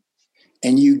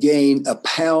 and you gain a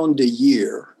pound a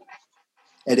year,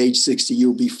 at age 60,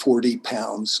 you'll be 40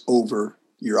 pounds over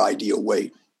your ideal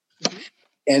weight.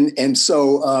 And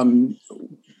so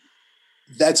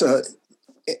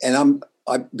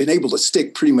I've been able to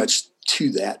stick pretty much to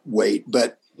that weight,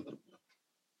 but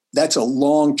that's a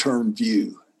long-term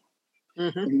view.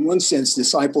 Mm-hmm. In one sense,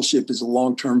 discipleship is a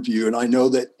long-term view. And I know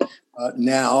that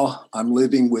now I'm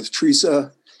living with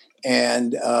Teresa,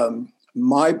 and from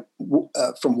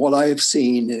what I have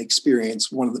seen and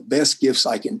experienced, one of the best gifts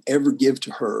I can ever give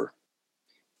to her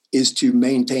is to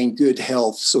maintain good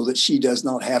health so that she does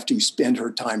not have to spend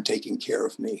her time taking care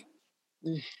of me.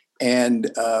 Mm. And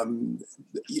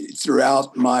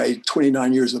throughout my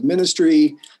 29 years of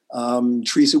ministry,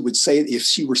 Teresa would say it. If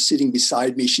she were sitting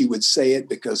beside me, she would say it,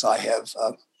 because I've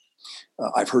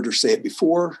heard her say it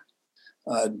before.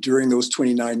 During those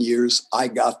 29 years, I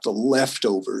got the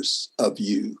leftovers of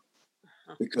you,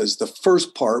 because the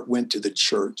first part went to the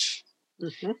church.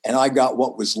 Mm-hmm. And I got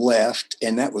what was left,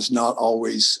 and that was not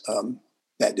always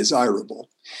that desirable.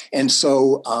 And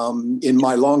so in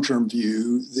my long-term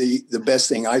view, the best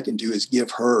thing I can do is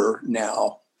give her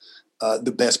now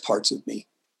the best parts of me,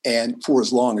 and for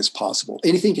as long as possible.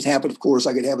 Anything can happen, of course.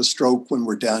 I could have a stroke when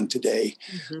we're done today.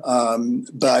 Mm-hmm.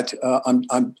 But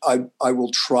I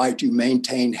will try to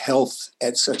maintain health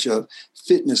at such a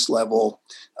fitness level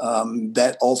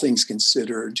that, all things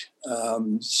considered,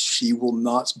 she will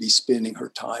not be spending her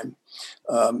time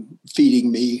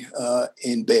feeding me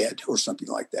in bed or something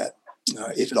like that,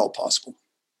 if at all possible.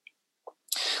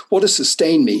 What does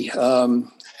sustain me?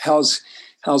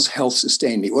 How's health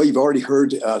sustain me? Well, you've already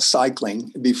heard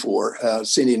cycling before.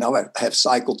 Cindy and I have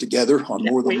cycled together on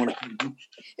more than one occasion.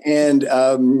 And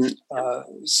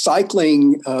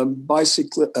cycling,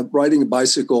 riding a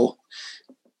bicycle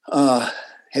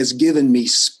has given me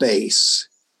space.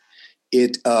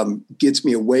 It gets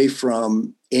me away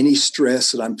from any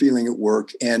stress that I'm feeling at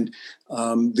work. And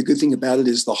the good thing about it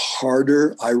is the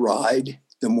harder I ride,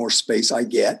 the more space I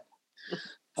get.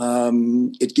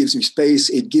 It gives me space.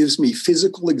 It gives me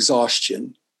physical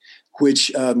exhaustion,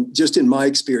 which just in my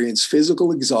experience,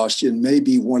 physical exhaustion may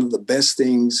be one of the best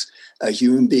things a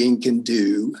human being can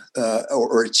do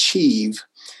or achieve.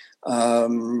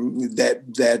 That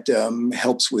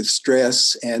helps with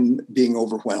stress and being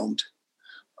overwhelmed.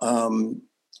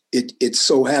 It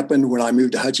so happened when I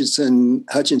moved to Hutchinson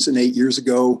 8 years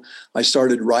ago,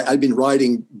 I'd been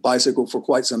riding bicycle for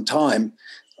quite some time,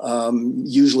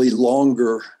 usually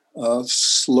longer,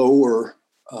 slower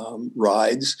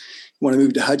rides. When I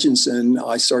moved to Hutchinson,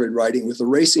 I started riding with a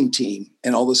racing team,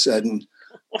 and all of a sudden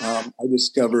I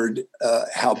discovered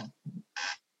how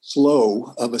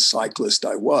slow of a cyclist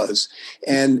I was.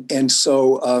 And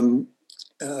so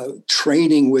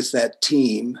training with that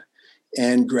team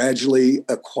and gradually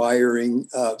acquiring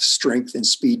strength and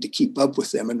speed to keep up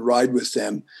with them and ride with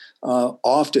them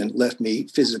often left me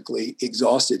physically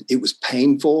exhausted. It was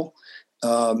painful.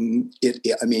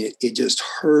 It just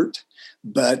hurt,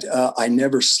 but I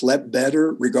never slept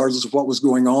better, regardless of what was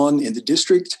going on in the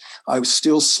district. I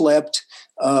still slept.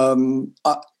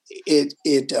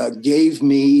 It gave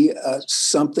me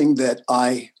something that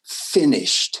I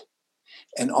finished.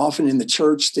 And often in the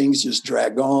church, things just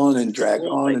drag on and drag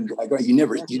on and drag on.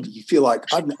 You feel like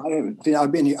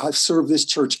I've been here. I've served this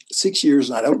church 6 years,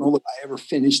 and I don't know if I ever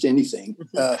finished anything.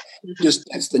 Just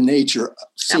that's the nature,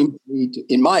 seems to me,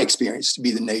 in my experience, to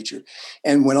be the nature.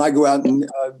 And when I go out and,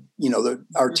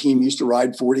 our team used to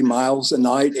ride 40 miles a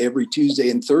night every Tuesday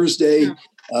and Thursday.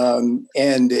 And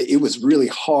it was really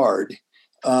hard.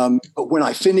 But when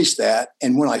I finished that,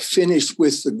 and when I finished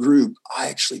with the group, I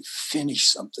actually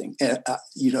finished something. And,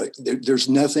 there's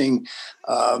nothing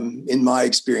in my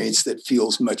experience that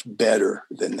feels much better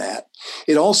than that.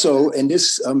 It also, and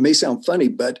this may sound funny,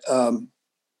 but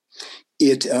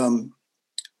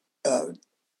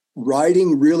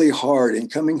riding really hard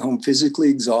and coming home physically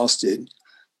exhausted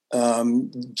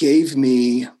gave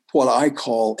me what I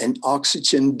call an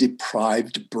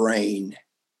oxygen-deprived brain.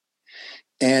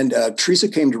 And Teresa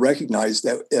came to recognize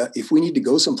that if we need to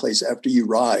go someplace after you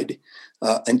ride,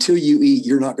 until you eat,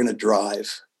 you're not going to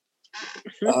drive.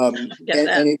 And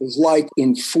it was like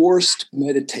enforced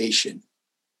meditation,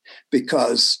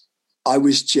 because I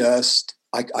was just,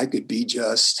 I could be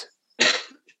just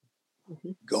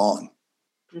gone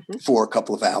for a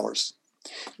couple of hours.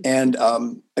 And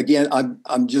again, I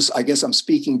guess I'm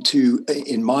speaking to,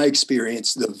 in my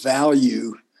experience, the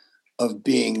value of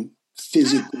being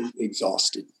physically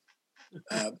exhausted.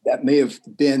 That may have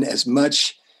been as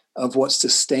much of what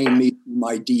sustained me through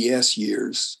my DS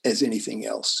years as anything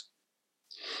else.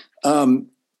 Another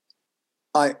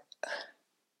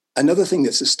thing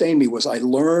that sustained me was I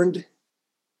learned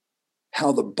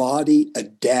how the body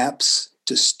adapts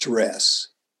to stress.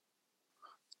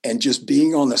 And just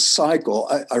being on the cycle,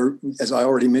 as I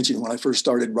already mentioned, when I first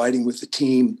started riding with the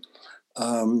team,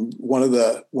 one of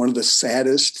the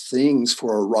saddest things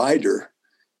for a rider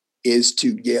is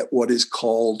to get what is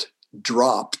called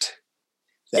dropped.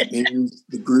 That means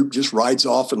the group just rides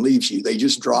off and leaves you. They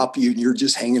just drop you, and you're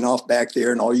just hanging off back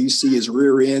there, and all you see is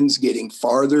rear ends getting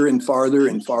farther and farther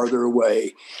and farther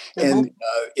away. And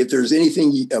if there's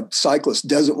anything a cyclist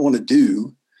doesn't want to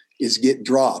do, is get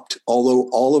dropped, although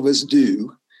all of us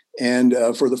do. And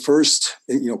for the first,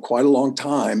 quite a long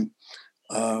time,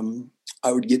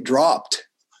 I would get dropped.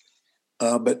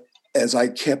 But as I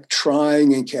kept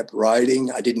trying and kept riding,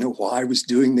 I didn't know why I was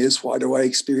doing this. Why do I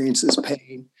experience this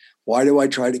pain? Why do I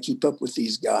try to keep up with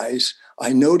these guys?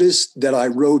 I noticed that I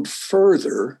rode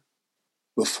further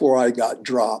before I got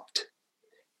dropped.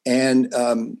 And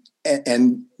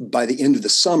by the end of the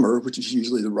summer, which is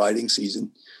usually the riding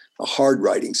season, a hard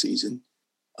riding season,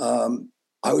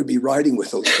 I would be riding with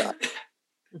those guys.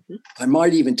 I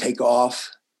might even take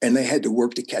off, and they had to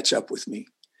work to catch up with me.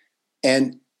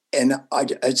 And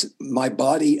my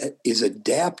body is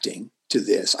adapting to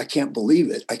this. I can't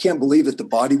believe it. I can't believe that the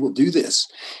body will do this.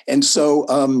 And so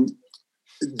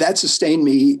that sustained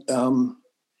me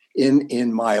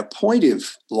in my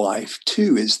appointive life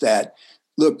too, is that,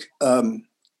 look,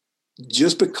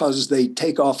 just because they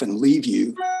take off and leave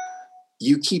you,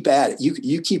 you keep at it.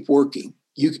 You keep working.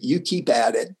 You keep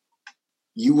at it.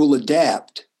 You will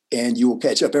adapt, and you will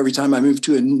catch up. Every time I moved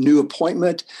to a new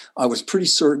appointment, I was pretty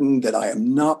certain that I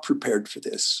am not prepared for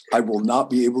this. I will not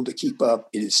be able to keep up.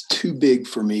 It is too big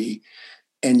for me.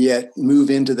 And yet move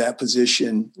into that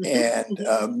position. And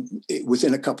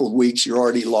within a couple of weeks, you're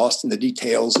already lost in the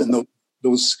details. And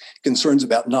those concerns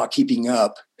about not keeping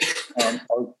up are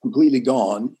completely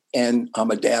gone. And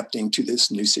I'm adapting to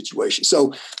this new situation.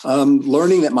 So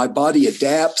learning that my body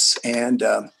adapts and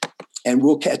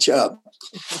will catch up.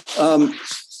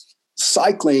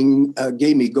 Cycling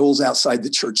gave me goals outside the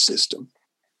church system.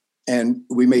 And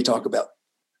we may talk about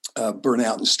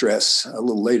burnout and stress a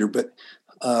little later, but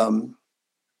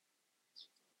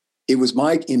it was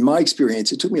in my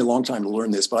experience, it took me a long time to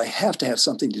learn this, but I have to have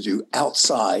something to do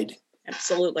outside.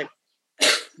 Absolutely.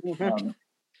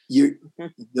 Your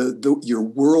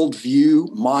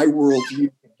worldview, my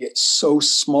worldview, gets so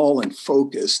small and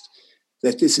focused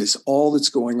that this is all that's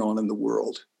going on in the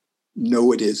world.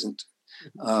 No, it isn't.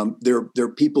 There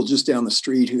are people just down the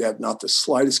street who have not the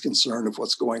slightest concern of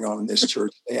what's going on in this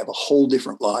church. They have a whole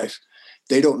different life.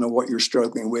 They don't know what you're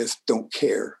struggling with, don't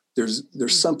care. There's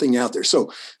something out there.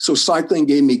 So cycling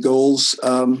gave me goals,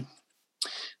 and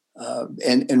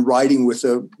riding with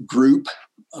a group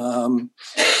who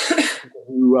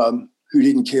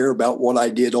didn't care about what I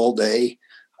did all day.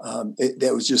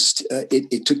 That was just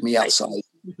it took me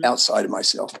outside of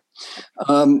myself.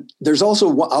 There's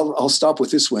also I'll stop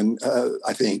with this one.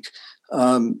 I think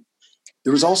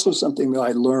there was also something that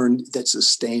I learned that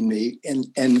sustained me,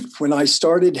 and when I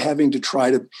started having to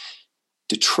try to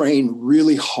train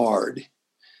really hard,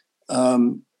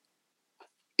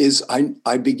 is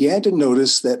I began to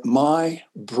notice that my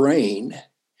brain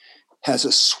has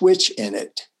a switch in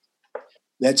it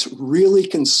that's really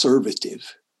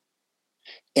conservative.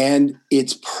 And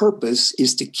its purpose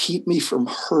is to keep me from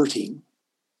hurting.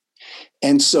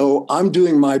 And so I'm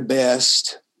doing my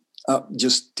best,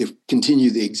 just to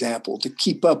continue the example, to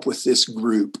keep up with this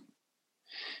group.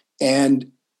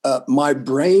 And my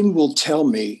brain will tell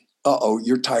me,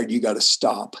 you're tired, you got to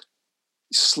stop,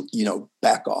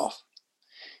 back off.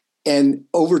 And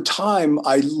over time,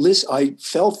 I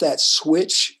felt that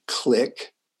switch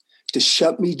click to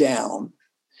shut me down.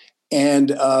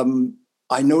 And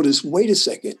I noticed, wait a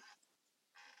second,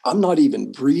 I'm not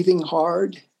even breathing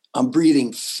hard. I'm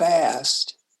breathing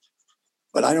fast,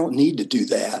 but I don't need to do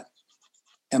that.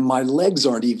 And my legs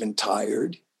aren't even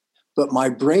tired, but my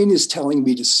brain is telling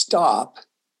me to stop.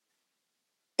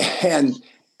 And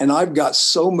I've got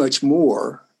so much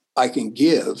more I can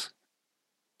give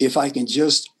if I can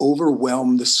just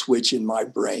overwhelm the switch in my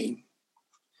brain.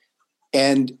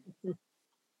 And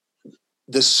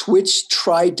the switch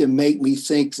tried to make me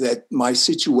think that my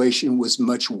situation was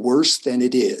much worse than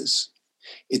it is.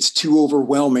 It's too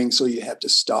overwhelming, so you have to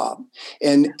stop.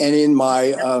 And in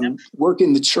my work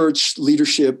in the church,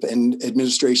 leadership and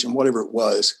administration, whatever it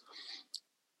was,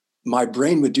 my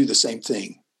brain would do the same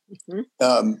thing.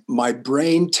 Mm-hmm. My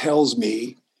brain tells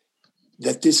me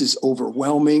that this is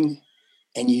overwhelming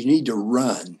and you need to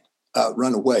run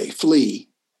away, flee.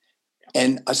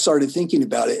 And I started thinking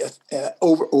about it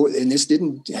and this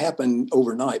didn't happen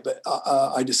overnight, but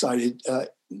I decided,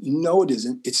 no, it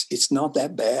isn't. It's not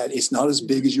that bad. It's not as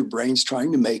big as your brain's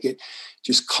trying to make it.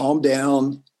 Just calm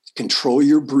down, control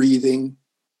your breathing,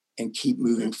 and keep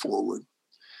moving forward.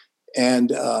 And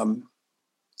the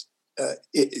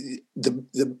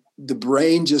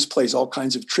brain just plays all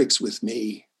kinds of tricks with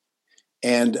me.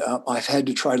 And I've had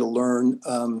to try to learn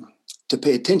to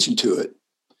pay attention to it,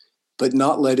 but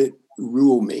not let it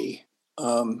rule me.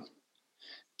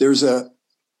 There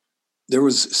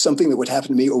was something that would happen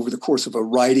to me over the course of a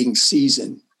writing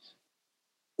season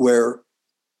where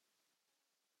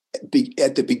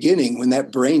at the beginning, when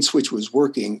that brain switch was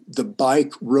working, the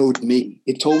bike rode me.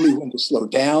 It told me when to slow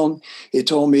down. It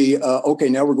told me, okay,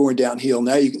 now we're going downhill.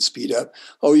 Now you can speed up.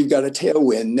 Oh, you've got a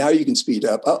tailwind. Now you can speed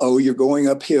up. You're going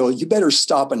uphill. You better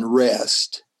stop and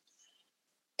rest.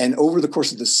 And over the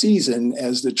course of the season,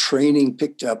 as the training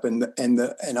picked up and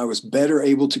I was better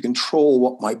able to control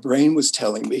what my brain was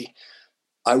telling me,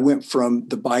 I went from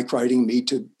the bike riding me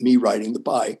to me riding the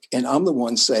bike. And I'm the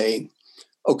one saying,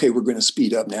 okay, we're going to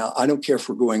speed up now. I don't care if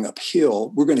we're going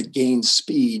uphill. We're going to gain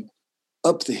speed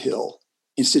up the hill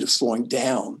instead of slowing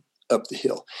down up the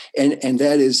hill. And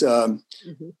that is a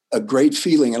great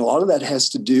feeling. And a lot of that has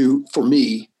to do, for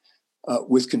me,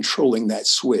 with controlling that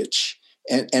switch.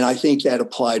 And I think that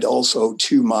applied also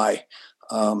to my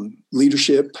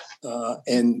leadership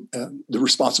and the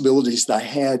responsibilities that I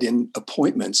had in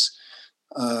appointments.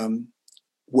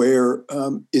 Where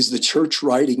is the church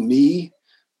writing me,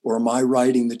 or am I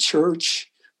writing the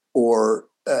church? Or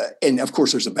and of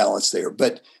course, there's a balance there.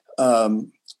 But I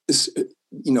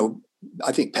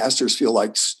think pastors feel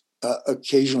like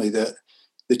occasionally the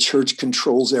church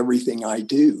controls everything I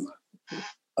do.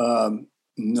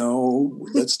 No,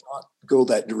 let's not go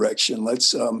that direction.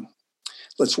 Let's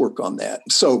work on that.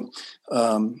 So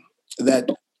that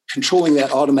controlling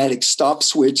that automatic stop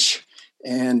switch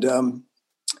and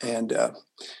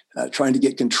trying to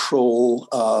get control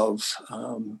of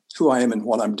who I am and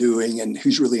what I'm doing and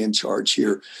who's really in charge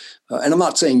here. And I'm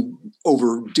not saying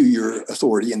overdo your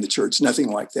authority in the church,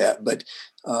 nothing like that. But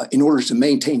in order to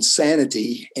maintain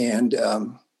sanity and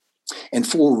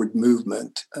forward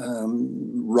movement,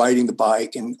 riding the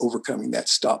bike and overcoming that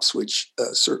stop switch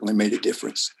certainly made a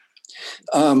difference.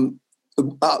 One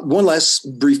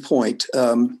last brief point.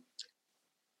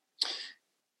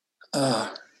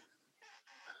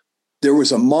 There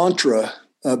was a mantra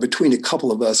between a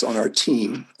couple of us on our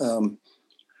team. And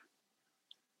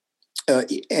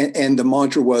the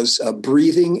mantra was,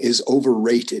 breathing is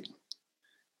overrated.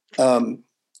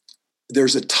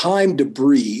 There's a time to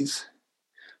breathe,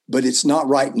 but it's not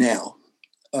right now.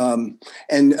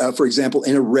 For example,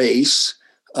 in a race,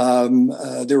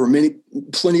 there were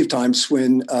plenty of times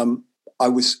when I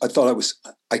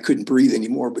couldn't breathe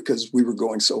anymore because we were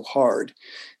going so hard.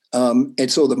 And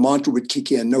so the mantra would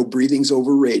kick in, no, breathing's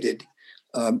overrated.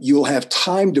 You'll have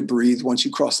time to breathe once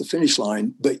you cross the finish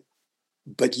line,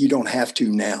 but you don't have to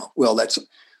now. Well, that's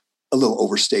a little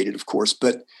overstated, of course,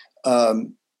 but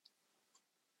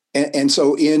and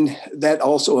so in that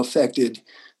also affected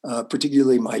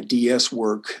particularly my DS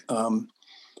work,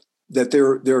 that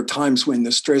there are times when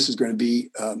the stress is going to be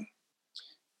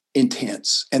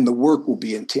intense and the work will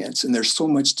be intense, and there's so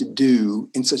much to do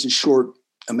in such a short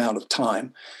amount of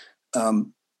time.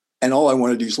 And all I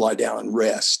want to do is lie down and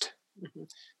rest.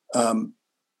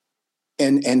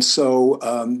 So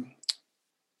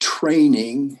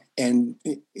training and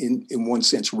in one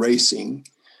sense racing,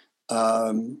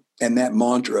 and that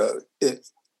mantra,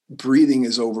 breathing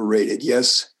is overrated.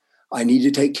 Yes, I need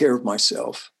to take care of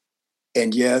myself.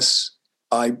 And yes,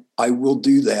 I will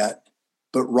do that.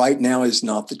 But right now is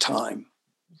not the time.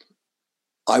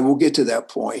 I will get to that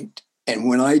point. And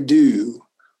when I do,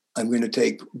 I'm going to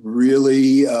take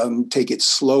it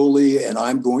slowly, and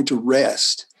I'm going to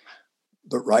rest.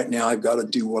 But right now I've got to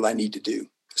do what I need to do.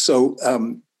 So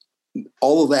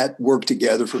all of that worked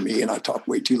together for me, and I talked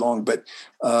way too long, but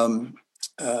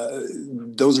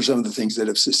those are some of the things that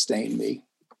have sustained me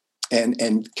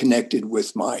and connected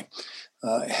with my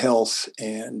health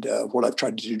and what I've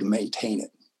tried to do to maintain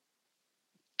it.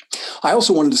 I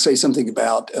also wanted to say something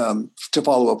about, to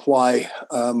follow up, why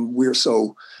we're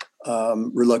so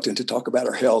reluctant to talk about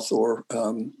our health,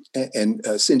 and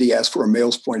Cindy asked for a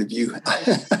male's point of view.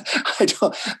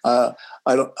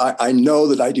 I know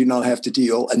that I do not have to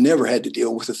deal, I never had to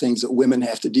deal with the things that women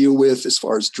have to deal with as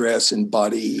far as dress and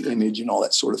body image and all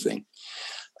that sort of thing.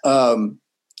 One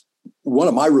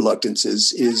of my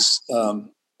reluctances is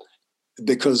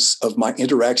because of my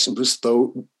interactions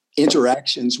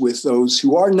with those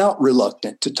who are not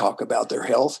reluctant to talk about their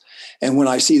health. And when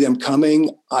I see them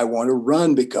coming, I want to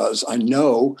run because I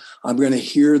know I'm going to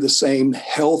hear the same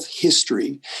health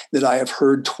history that I have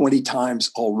heard 20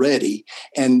 times already,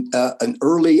 and an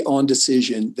early on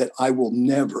decision that I will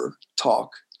never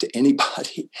talk to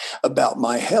anybody about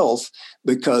my health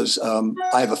because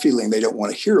I have a feeling they don't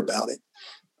want to hear about it.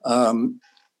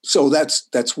 So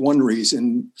that's one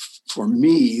reason for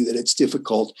me that it's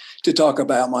difficult to talk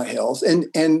about my health.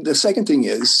 And the second thing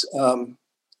is, one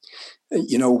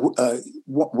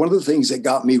of the things that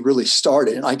got me really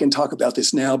started, and I can talk about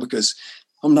this now because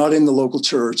I'm not in the local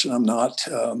church and I'm not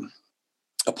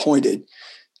appointed,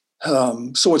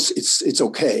 so it's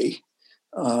okay.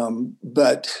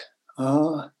 But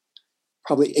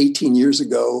probably 18 years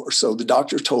ago or so, the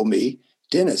doctor told me,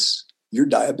 "Dennis, you're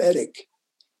diabetic."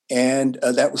 And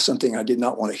that was something I did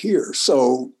not want to hear.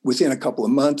 So within a couple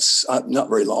of months, not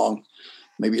very long,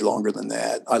 maybe longer than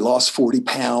that, I lost 40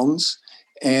 pounds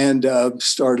and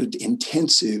started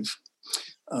intensive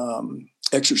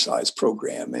exercise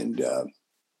program. And I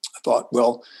thought,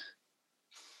 well,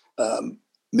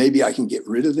 maybe I can get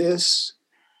rid of this.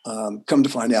 Come to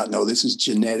find out, no, this is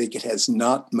genetic. It has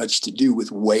not much to do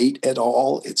with weight at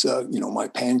all. It's my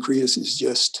pancreas is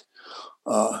just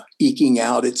eking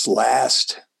out its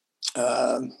last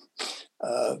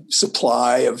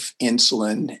supply of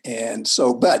insulin. And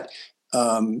so, but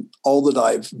all that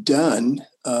I've done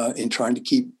in trying to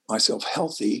keep myself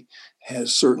healthy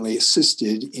has certainly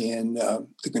assisted in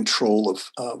the control of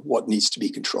what needs to be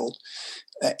controlled.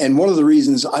 And one of the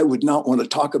reasons I would not want to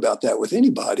talk about that with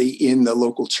anybody in the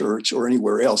local church or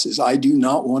anywhere else is I do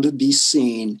not want to be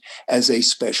seen as a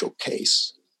special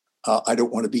case. I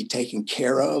don't want to be taken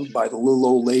care of by the little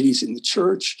old ladies in the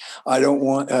church. I don't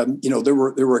want, there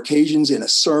were occasions in a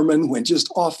sermon when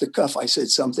just off the cuff, I said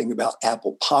something about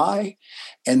apple pie.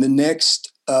 And the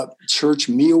next church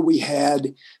meal we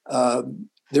had,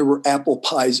 there were apple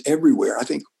pies everywhere. I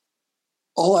think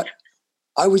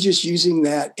I was just using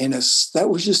that that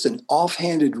was just an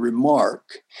offhanded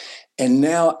remark. And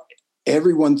now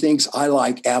everyone thinks I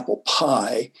like apple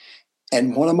pie.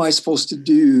 And what am I supposed to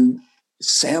do?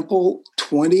 Sample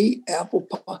 20 apple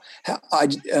pie?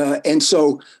 And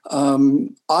so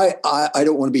I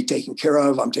don't want to be taken care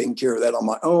of. I'm taking care of that on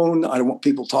my own. I don't want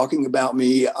people talking about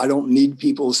me. I don't need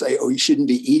people to say, "Oh, you shouldn't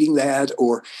be eating that,"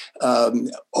 or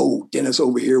 "Oh, Dennis,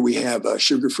 over here we have a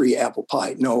sugar-free apple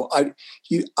pie." No, I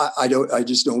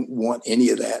just don't want any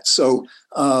of that. So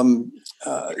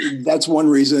that's one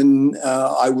reason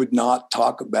I would not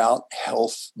talk about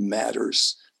health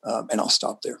matters, and I'll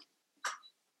stop there.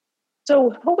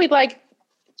 So what we'd like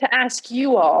to ask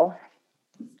you all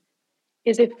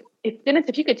is if Dennis,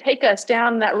 if you could take us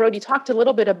down that road. You talked a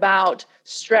little bit about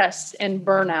stress and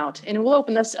burnout, and we'll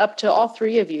open this up to all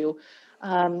three of you.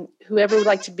 Whoever would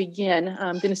like to begin.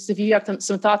 Dennis, if you have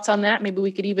some thoughts on that, maybe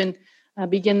we could even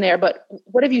begin there. But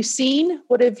what have you seen?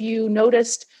 What have you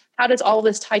noticed? How does all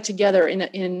this tie together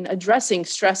in addressing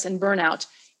stress and burnout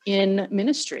in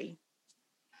ministry?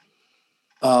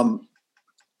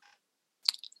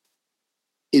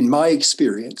 In my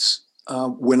experience,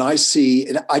 when I see,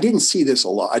 and I didn't see this a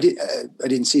lot. I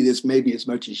didn't see this maybe as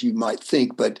much as you might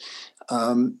think, but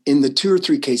in the 2 or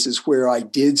 3 cases where I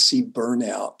did see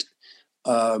burnout,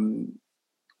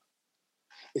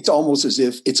 it's almost as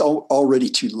if it's already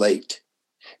too late.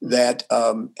 that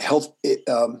health.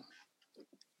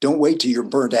 Don't wait till you're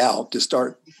burnt out to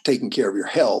start taking care of your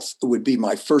health. It would be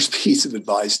my first piece of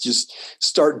advice. Just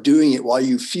start doing it while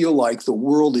you feel like the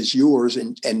world is yours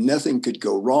and nothing could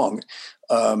go wrong.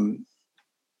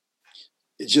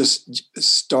 Just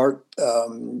start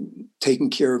taking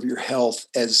care of your health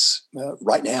as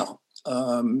right now.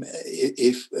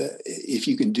 If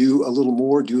you can do a little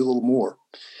more, do a little more.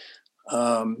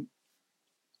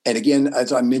 And again,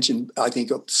 as I mentioned, I think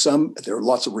there are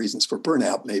lots of reasons for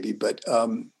burnout maybe, but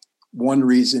one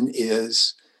reason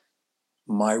is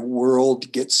my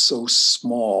world gets so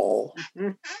small.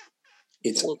 Mm-hmm.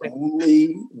 It's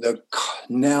only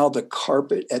now the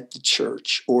carpet at the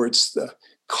church, or it's the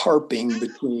carping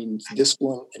between this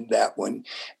one and that one.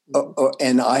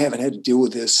 And I haven't had to deal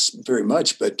with this very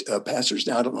much, but pastors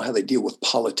now, I don't know how they deal with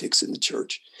politics in the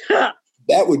church.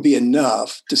 That would be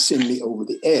enough to send me over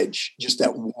the edge, just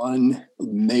that one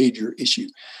major issue.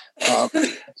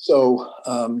 So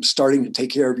starting to take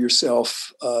care of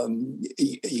yourself,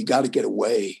 you got to get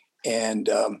away. And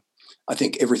I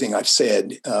think everything I've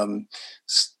said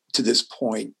to this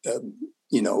point,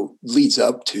 leads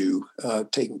up to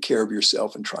taking care of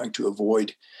yourself and trying to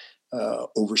avoid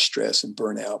overstress and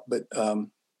burnout. But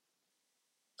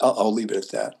I'll leave it at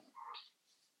that.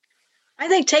 I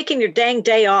think taking your dang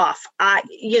day off, and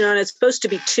it's supposed to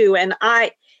be 2, and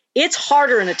it's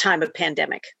harder in a time of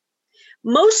pandemic.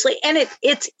 Mostly, and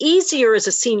it's easier as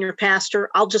a senior pastor.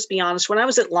 I'll just be honest. When I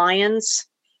was at Lions,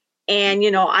 and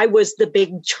I was the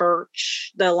big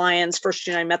church, the Lions First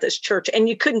United Methodist Church, and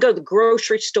you couldn't go to the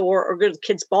grocery store or go to the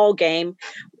kids' ball game.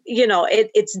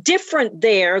 It's different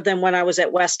there than when I was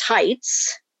at West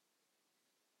Heights.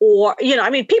 Or,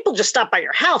 people just stop by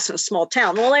your house in a small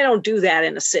town. Well, they don't do that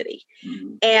in a city.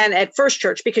 Mm-hmm. And at First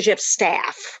Church, because you have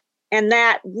staff. And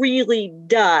that really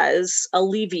does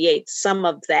alleviate some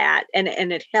of that. And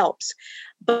it helps.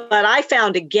 But I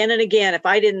found again and again, if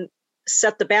I didn't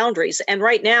set the boundaries, and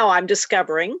right now I'm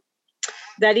discovering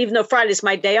that even though Friday's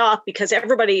my day off, because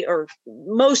everybody or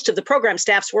most of the program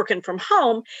staff's working from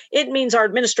home, it means our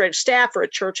administrative staff are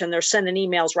at church and they're sending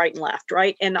emails right and left,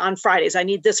 right? And on Fridays, I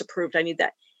need this approved, I need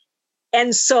that.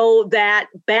 And so that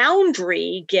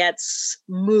boundary gets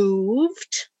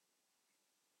moved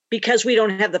because we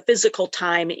don't have the physical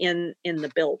time in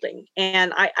the building.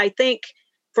 And I think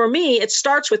for me, it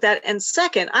starts with that. And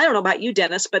second, I don't know about you,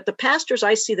 Dennis, but the pastors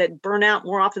I see that burn out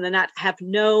more often than not have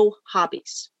no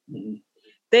hobbies. Mm-hmm.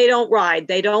 They don't ride,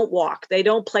 they don't walk, they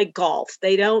don't play golf,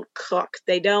 they don't cook,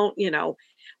 they don't,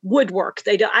 woodwork.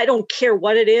 I don't care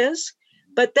what it is,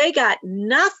 but they got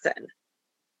nothing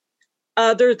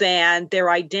other than their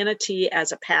identity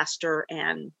as a pastor.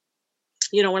 And,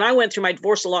 when I went through my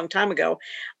divorce a long time ago,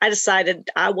 I decided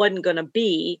I wasn't going to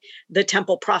be the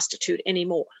temple prostitute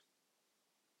anymore.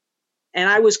 And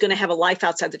I was going to have a life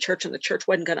outside the church, and the church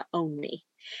wasn't going to own me.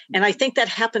 And I think that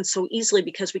happens so easily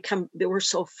because we're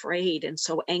so afraid and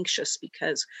so anxious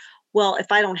because, well,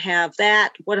 if I don't have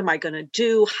that, what am I going to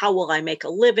do? How will I make a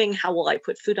living? How will I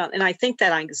put food on? And I think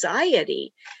that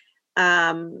anxiety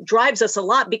drives us a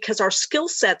lot because our skill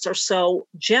sets are so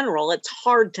general. It's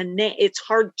hard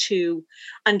to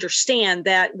understand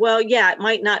that, well, yeah, it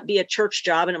might not be a church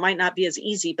job and it might not be as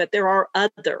easy, but there are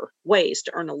other ways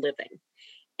to earn a living.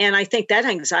 And I think that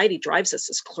anxiety drives us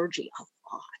as clergy a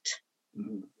lot.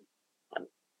 Mm-hmm.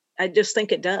 I just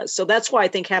think it does. So that's why I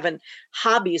think having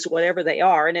hobbies, whatever they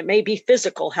are, and it may be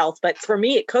physical health, but for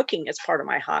me, cooking is part of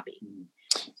my hobby.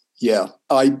 Yeah.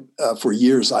 For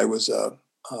years, I was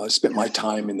spent my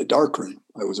time in the darkroom.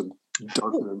 I was a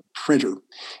darkroom printer.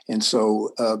 And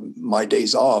so my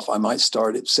days off, I might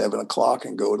start at 7:00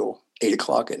 and go till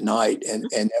 8:00 at night.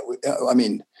 And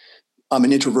I'm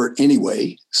an introvert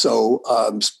anyway. So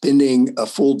spending a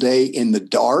full day in the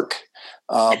dark,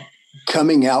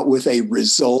 coming out with a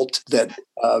result that,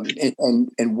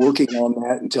 and working on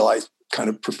that until I kind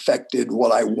of perfected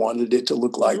what I wanted it to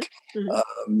look like.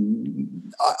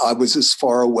 Mm-hmm. I was as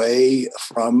far away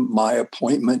from my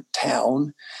appointment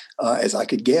town as I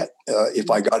could get. If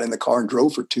I got in the car and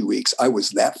drove for 2 weeks, I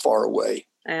was that far away.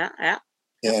 Yeah.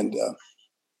 And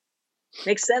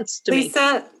makes sense to me.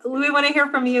 Lisa, we want to hear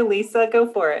from you. Lisa,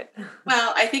 go for it.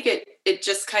 Well, I think it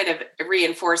just kind of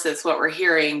reinforces what we're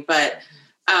hearing. But,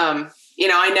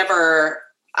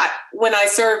 when I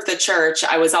served the church,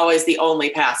 I was always the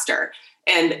only pastor.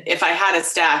 And if I had a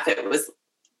staff, it was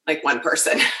like one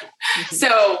person.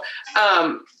 So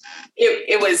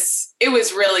it was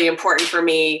really important for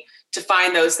me to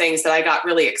find those things that I got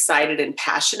really excited and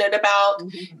passionate about.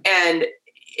 Mm-hmm. And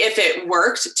if it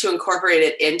worked to incorporate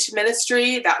it into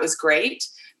ministry, that was great.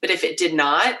 But if it did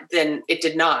not, then it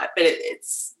did not. But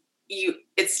it's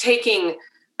taking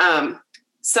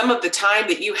some of the time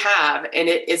that you have, and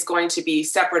it is going to be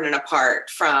separate and apart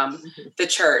from the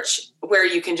church, where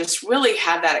you can just really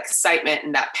have that excitement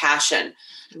and that passion.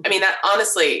 I mean, that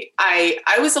honestly, I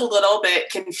was a little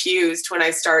bit confused when I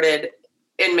started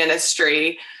in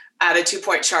ministry at a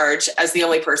 2-point charge as the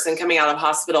only person coming out of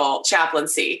hospital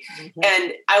chaplaincy.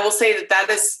 And I will say that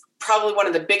is probably one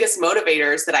of the biggest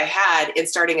motivators that I had in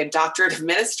starting a doctorate of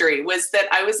ministry, was that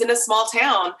I was in a small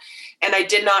town and I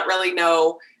did not really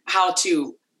know how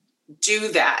to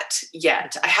do that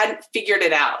yet. I hadn't figured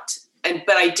it out,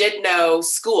 but I did know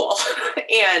school.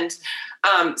 And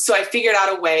so I figured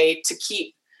out a way to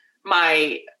keep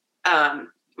my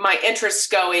interests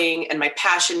going and my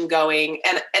passion going.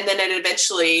 And then it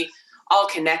eventually all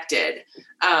connected.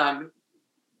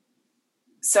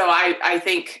 So I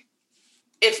think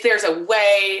if there's a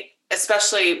way,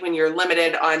 especially when you're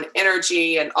limited on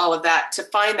energy and all of that, to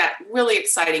find that really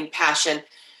exciting passion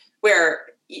where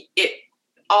it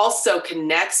also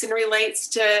connects and relates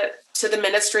to the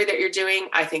ministry that you're doing,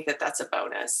 I think that's a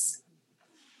bonus.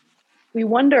 We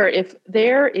wonder if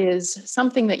there is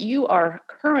something that you are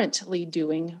currently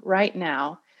doing right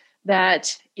now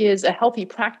that is a healthy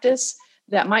practice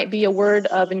that might be a word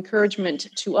of encouragement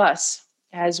to us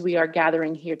as we are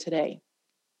gathering here today.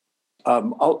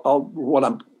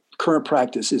 Current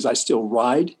practice is I still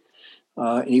ride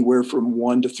anywhere from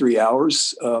 1 to 3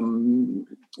 hours,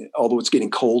 although it's getting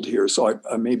cold here, so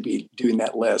I may be doing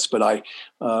that less, but I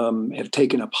have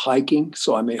taken up hiking,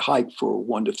 so I may hike for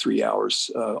 1 to 3 hours,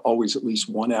 always at least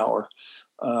 1 hour,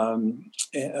 all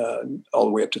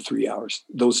the way up to 3 hours.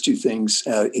 Those two things,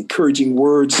 encouraging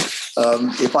words.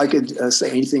 If I could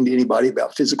say anything to anybody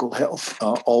about physical health,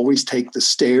 always take the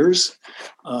stairs.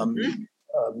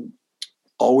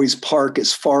 Always park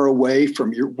as far away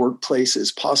from your workplace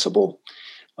as possible,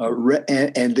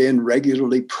 and then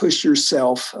regularly push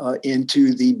yourself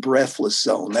into the breathless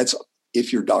zone. That's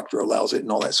if your doctor allows it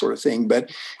and all that sort of thing.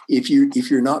 But if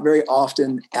you're not very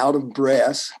often out of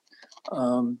breath,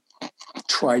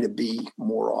 try to be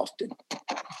more often.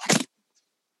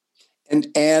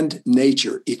 And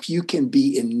nature. If you can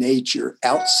be in nature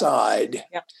outside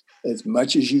as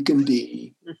much as you can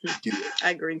be, do it.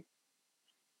 I agree.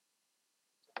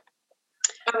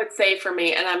 I would say for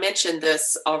me, and I mentioned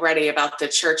this already about the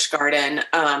church garden,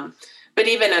 but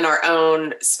even in our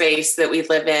own space that we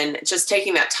live in, just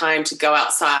taking that time to go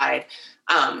outside,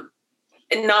 and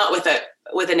not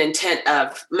with an intent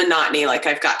of monotony, like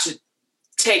I've got to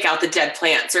take out the dead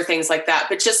plants or things like that,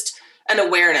 but just an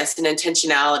awareness and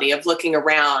intentionality of looking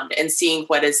around and seeing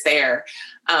what is there.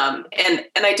 And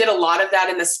I did a lot of that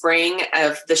in the spring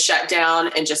of the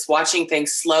shutdown and just watching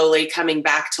things slowly coming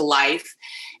back to life.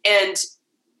 And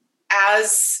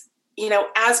as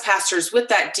pastors with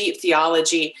that deep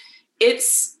theology, it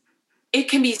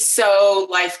can be so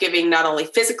life-giving, not only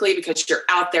physically because you're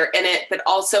out there in it, but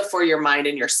also for your mind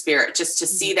and your spirit, just to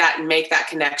see that and make that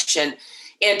connection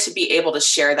and to be able to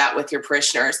share that with your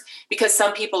parishioners, because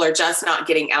some people are just not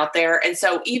getting out there. And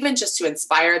so even just to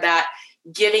inspire that,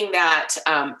 giving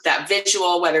that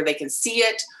visual, whether they can see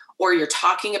it or you're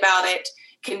talking about it,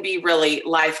 can be really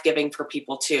life-giving for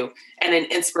people too. And an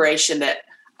inspiration that,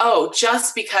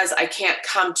 just because I can't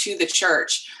come to the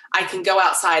church, I can go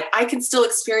outside. I can still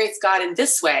experience God in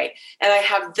this way. And I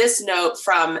have this note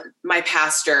from my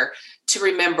pastor to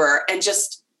remember. And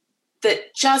just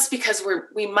because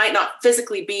we might not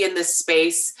physically be in this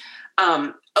space,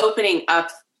 opening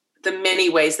up the many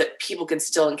ways that people can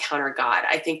still encounter God.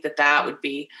 I think that would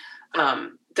be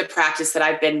the practice that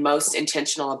I've been most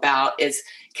intentional about, is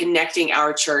connecting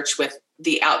our church with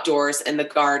the outdoors and the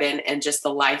garden and just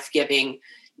the life-giving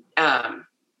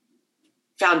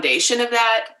foundation of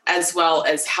that, as well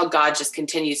as how God just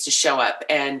continues to show up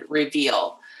and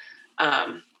reveal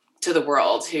to the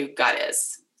world who God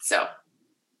is. So.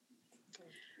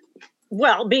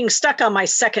 Well, being stuck on my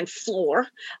second floor,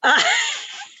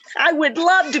 I would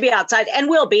love to be outside, and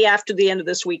will be after the end of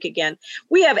this week again.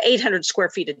 We have 800 square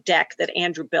feet of deck that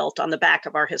Andrew built on the back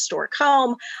of our historic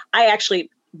home. I actually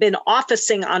been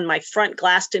officing on my front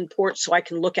glassed-in porch so I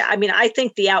can look at. I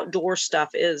think the outdoor stuff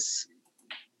is,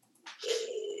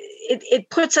 it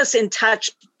puts us in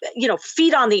touch,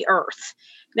 feet on the earth.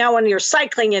 Now, when you're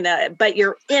cycling but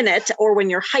you're in it, or when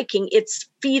you're hiking, it's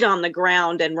feet on the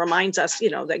ground and reminds us,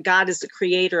 that God is the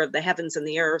creator of the heavens and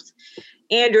the earth.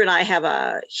 Andrew and I have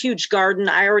a huge garden.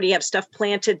 I already have stuff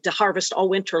planted to harvest all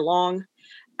winter long,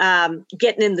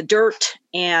 getting in the dirt.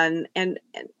 And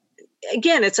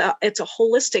again, it's a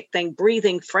holistic thing,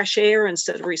 breathing fresh air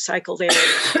instead of recycled air.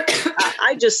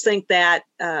 I just think that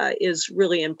is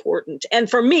really important. And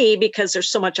for me, because there's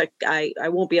so much I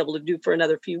won't be able to do for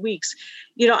another few weeks,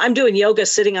 I'm doing yoga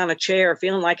sitting on a chair,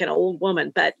 feeling like an old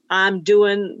woman, but I'm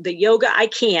doing the yoga I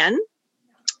can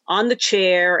on the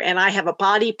chair. And I have a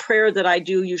body prayer that I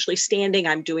do usually standing.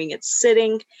 I'm doing it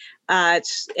sitting.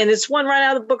 It's one right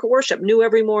out of the Book of Worship. New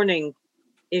every morning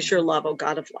is your love, O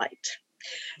God of light.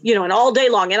 And all day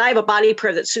long. And I have a body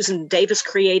prayer that Susan Davis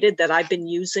created that I've been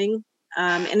using.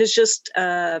 And it's just,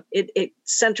 it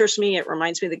centers me. It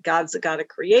reminds me that God's the God of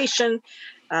creation,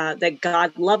 that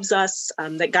God loves us,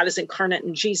 that God is incarnate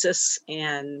in Jesus,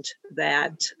 and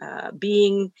that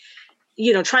being,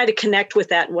 trying to connect with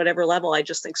that in whatever level, I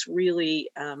just think is really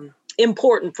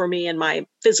important for me in my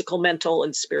physical, mental,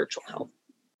 and spiritual health.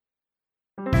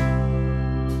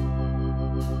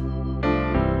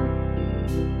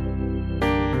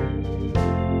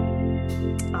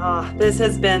 This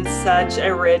has been such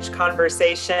a rich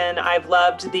conversation. I've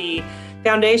loved the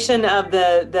foundation of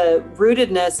the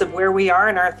rootedness of where we are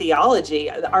in our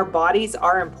theology. Our bodies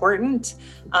are important,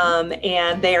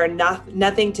 and they are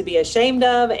nothing to be ashamed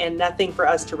of and nothing for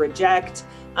us to reject.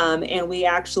 And we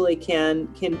actually can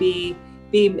be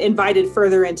invited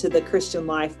further into the Christian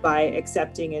life by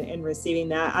accepting and receiving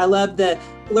that. I love the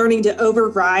learning to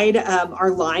override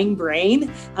our lying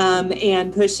brain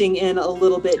and pushing in a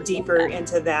little bit deeper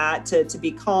into that to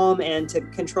be calm and to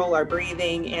control our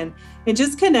breathing and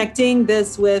just connecting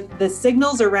this with the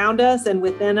signals around us and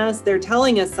within us. They're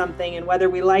telling us something, and whether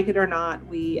we like it or not,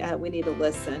 we need to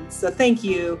listen. So thank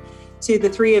you to the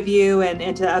three of you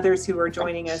and to others who are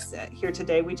joining us here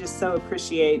today. We just so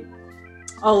appreciate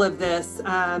all of this.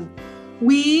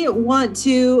 We want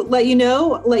to let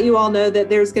you all know that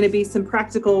there's going to be some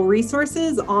practical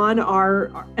resources on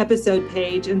our episode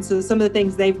page. And so some of the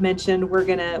things they've mentioned, we're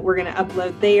going to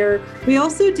upload there. We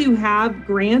also do have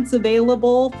grants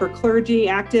available for clergy,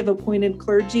 active appointed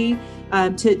clergy,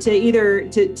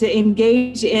 to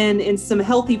engage in some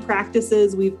healthy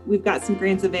practices. We've got some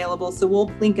grants available, so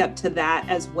we'll link up to that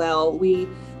as well. We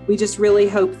just really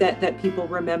hope that people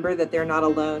remember that they're not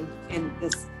alone in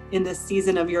this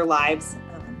season of your lives.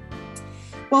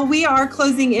 Well, we are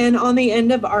closing in on the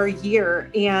end of our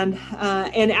year, and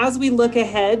as we look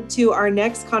ahead to our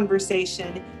next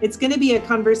conversation, it's going to be a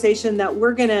conversation that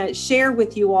we're going to share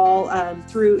with you all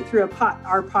through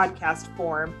our podcast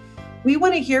form. We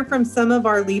want to hear from some of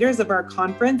our leaders of our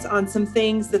conference on some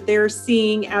things that they're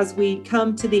seeing as we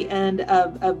come to the end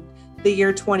of the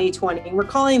year 2020. We're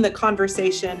calling the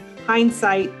conversation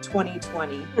Hindsight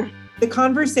 2020. The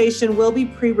conversation will be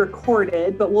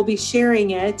pre-recorded, but we'll be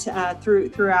sharing it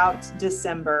throughout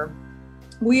December.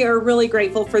 We are really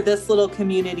grateful for this little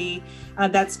community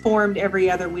that's formed every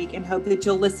other week, and hope that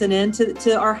you'll listen in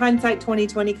to our Hindsight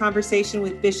 2020 conversation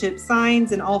with Bishop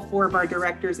Sines and all four of our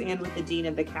directors and with the Dean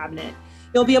of the Cabinet.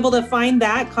 You'll be able to find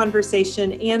that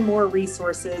conversation and more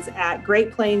resources at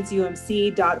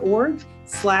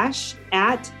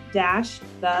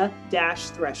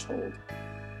greatplainsumc.org/@-the-threshold.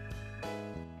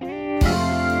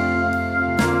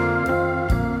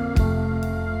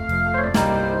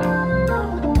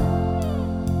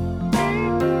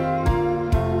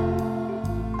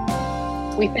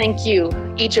 We thank you,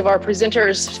 each of our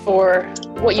presenters, for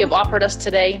what you have offered us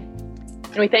today.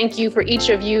 And we thank you for each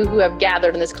of you who have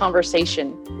gathered in this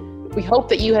conversation. We hope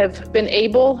that you have been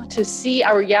able to see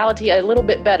our reality a little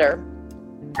bit better,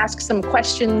 ask some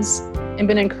questions, and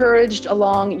been encouraged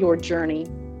along your journey.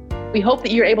 We hope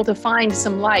that you're able to find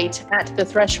some light at the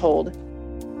threshold.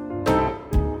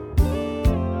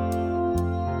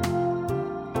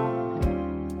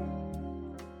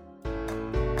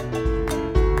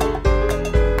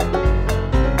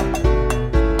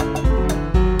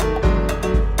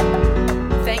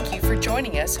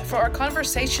 For our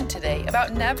conversation today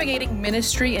about navigating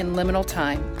ministry in liminal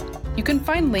time. You can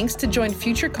find links to join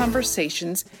future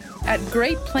conversations at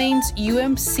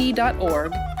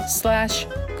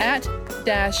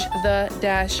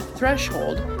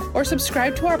greatplainsumc.org/@-the-threshold, or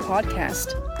subscribe to our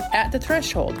podcast At the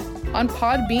Threshold on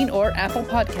Podbean or Apple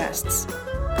Podcasts.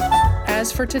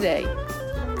 As for today,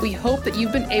 we hope that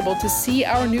you've been able to see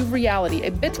our new reality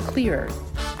a bit clearer,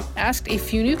 asked a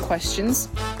few new questions,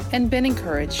 and been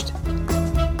encouraged.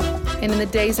 And in the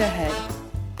days ahead,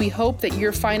 we hope that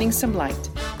you're finding some light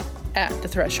at the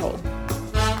threshold.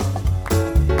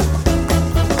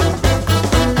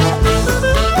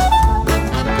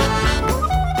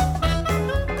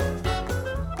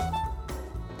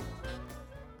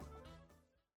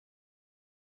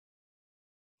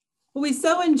 We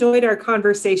so enjoyed our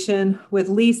conversation with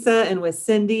Lisa and with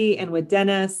Cindy and with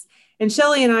Dennis. And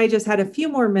Shelley and I just had a few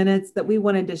more minutes that we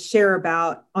wanted to share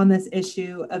about on this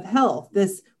issue of health,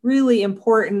 this really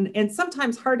important and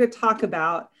sometimes hard to talk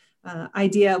about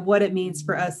idea of what it means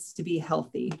for us to be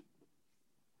healthy.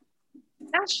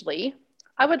 Ashley,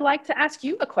 I would like to ask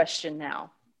you a question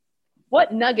now.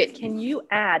 What nugget can you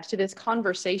add to this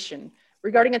conversation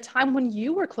regarding a time when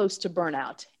you were close to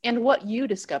burnout and what you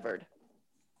discovered?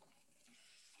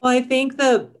 Well, I think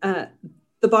the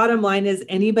bottom line is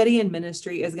anybody in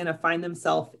ministry is going to find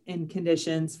themselves in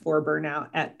conditions for burnout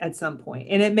at some point.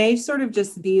 And it may sort of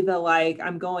just be the like,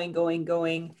 I'm going,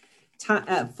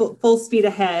 full speed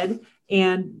ahead,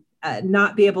 and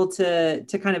not be able to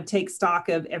kind of take stock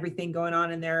of everything going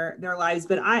on in their lives.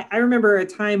 But I remember a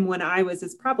time when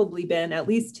it's probably been at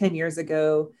least 10 years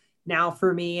ago now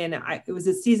for me. And it was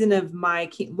a season of my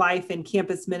life in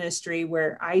campus ministry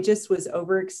where I just was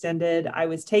overextended. I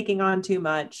was taking on too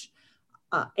much.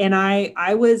 And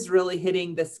I was really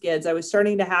hitting the skids. I was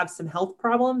starting to have some health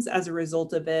problems as a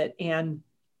result of it. And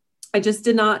I just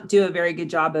did not do a very good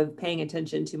job of paying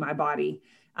attention to my body.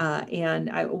 And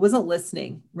I wasn't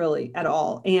listening really at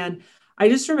all. And I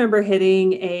just remember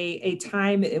hitting a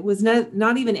time, it was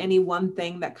not even any one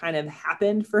thing that kind of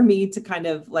happened for me to kind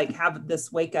of like have this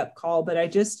wake up call. But I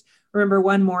just remember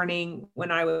one morning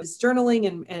when I was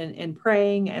journaling and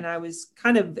praying, and I was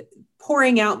kind of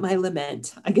pouring out my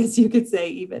lament, I guess you could say,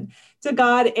 even to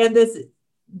God. And this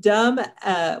dumb,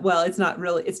 it's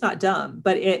not dumb,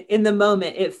 but in the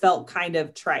moment it felt kind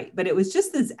of trite, but it was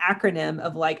just this acronym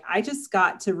of like, I just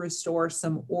got to restore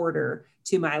some order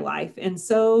to my life. And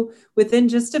so within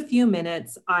just a few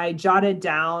minutes, I jotted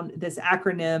down this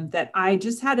acronym that I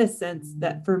just had a sense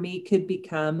that for me could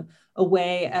become a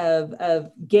way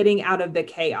of getting out of the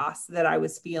chaos that I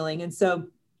was feeling. And so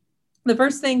the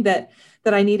first thing that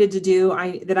I needed to do,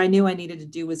 that I knew I needed to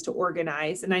do, was to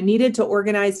organize. And I needed to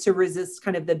organize to resist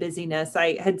kind of the busyness.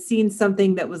 I had seen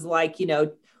something that was like,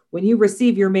 when you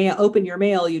receive your mail, open your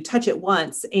mail, you touch it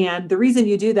once. And the reason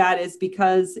you do that is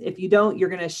because if you don't, you're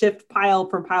going to shift pile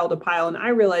from pile to pile. And I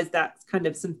realized that's kind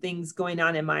of some things going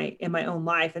on in my own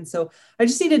life. And so I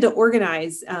just needed to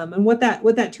organize. And what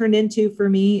that turned into for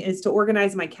me is to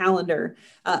organize my calendar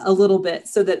a little bit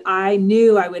so that I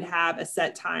knew I would have a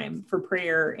set time for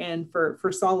prayer and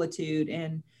for solitude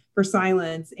and for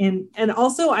silence. And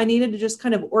also I needed to just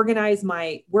kind of organize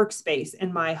my workspace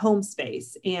and my home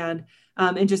space and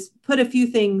just put a few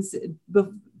things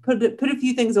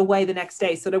away the next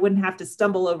day so that I wouldn't have to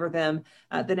stumble over them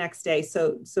the next day.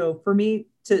 So for me,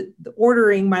 the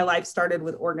ordering my life started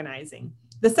with organizing.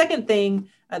 The second thing,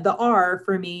 the R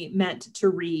for me, meant to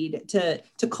read,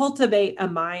 to cultivate a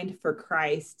mind for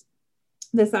Christ.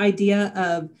 This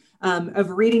idea of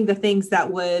reading the things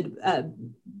that would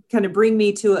kind of bring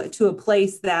me to a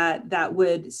place that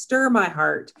would stir my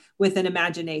heart with an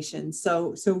imagination.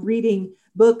 So reading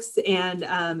books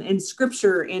and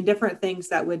scripture and different things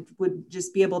that would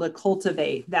just be able to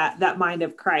cultivate that mind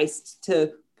of Christ,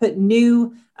 to put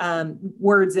new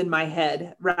words in my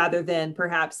head rather than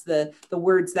perhaps the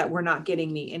words that were not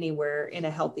getting me anywhere in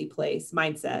a healthy place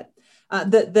mindset.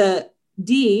 The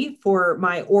D for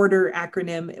my order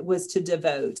acronym was to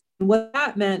devote. And what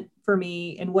that meant for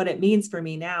me and what it means for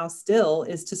me now still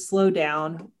is to slow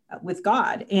down with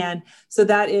God. And so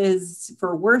that is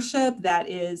for worship, that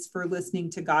is for listening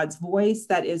to God's voice,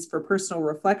 that is for personal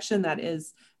reflection, that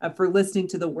is for listening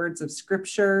to the words of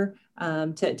scripture,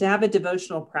 to have a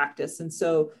devotional practice. And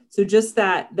so just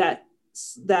that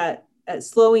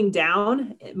slowing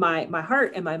down my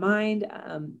heart and my mind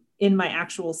in my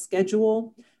actual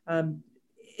schedule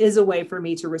is a way for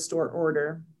me to restore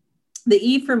order. The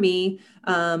E for me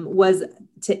was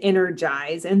to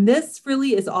energize. And this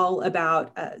really is all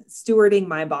about stewarding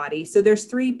my body. So there's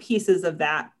three pieces of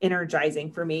that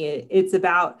energizing for me. It's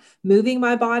about moving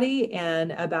my body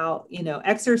and about,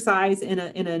 exercise in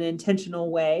an intentional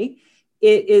way.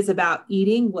 It is about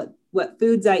eating what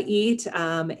foods I eat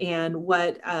and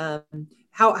what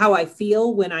how I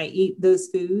feel when I eat those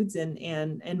foods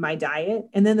and my diet.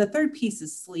 And then the third piece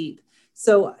is sleep.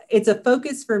 So it's a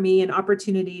focus for me, an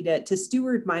opportunity to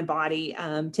steward my body,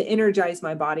 to energize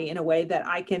my body in a way that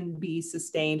I can be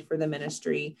sustained for the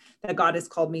ministry that God has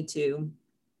called me to.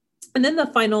 And then the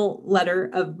final letter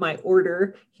of my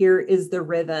order here is the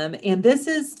rhythm. And this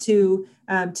is to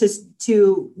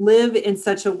live in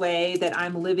such a way that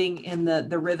I'm living in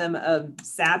the rhythm of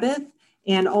Sabbath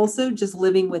and also just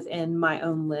living within my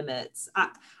own limits.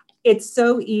 It's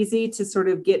so easy to sort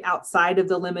of get outside of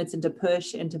the limits and to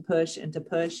push and to push and to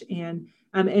push. And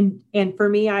for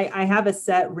me, I have a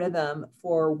set rhythm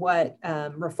for what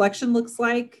reflection looks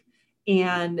like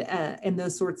and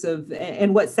those sorts of,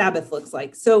 and what Sabbath looks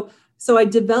like. So So I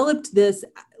developed this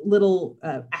little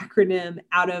acronym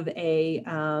out of a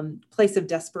place of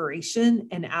desperation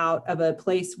and out of a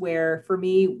place where, for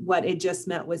me, what it just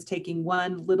meant was taking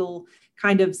one little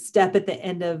kind of step at the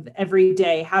end of every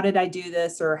day. How did I do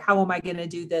this? Or how am I going to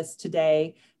do this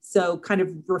today? So kind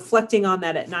of reflecting on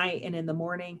that at night and in the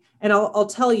morning. And I'll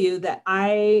tell you that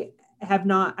I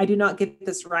do not get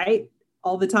this right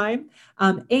all the time.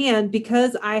 And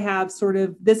because I have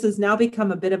this has now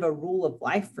become a bit of a rule of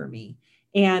life for me.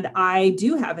 And I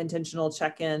do have intentional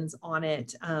check-ins on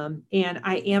it. And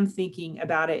I am thinking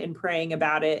about it and praying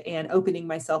about it and opening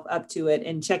myself up to it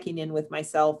and checking in with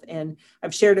myself. And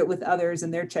I've shared it with others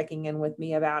and they're checking in with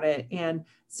me about it. And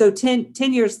so 10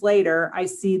 years later, I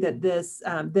see that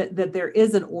that there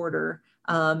is an order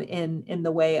in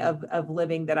the way of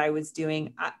living that I was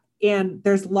doing. And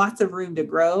there's lots of room to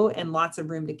grow and lots of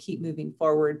room to keep moving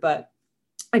forward. But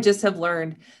I just have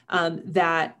learned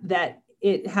that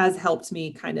it has helped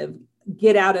me kind of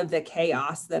get out of the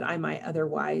chaos that I might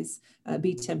otherwise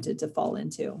be tempted to fall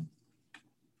into.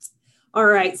 All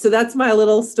right, so that's my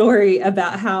little story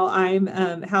about how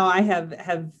I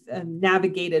have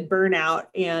navigated burnout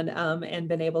and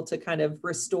been able to kind of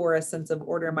restore a sense of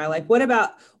order in my life. What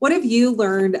have you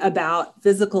learned about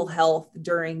physical health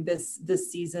during this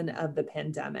season of the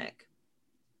pandemic?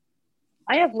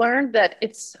 I have learned that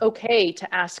it's okay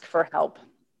to ask for help.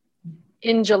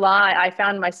 In July, I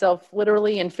found myself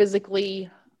literally and physically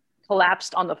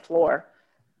collapsed on the floor.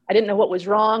 I didn't know what was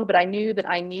wrong, but I knew that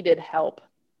I needed help.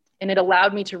 And it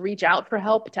allowed me to reach out for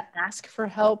help, to ask for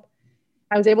help.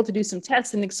 I was able to do some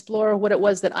tests and explore what it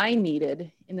was that I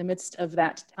needed in the midst of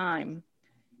that time.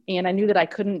 And I knew that I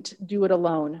couldn't do it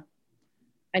alone.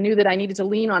 I knew that I needed to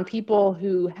lean on people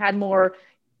who had more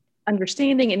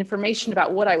understanding and information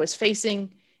about what I was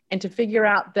facing, and to figure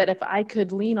out that if I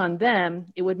could lean on them,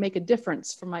 it would make a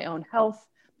difference for my own health,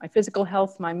 my physical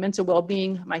health, my mental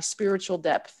well-being, my spiritual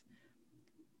depth.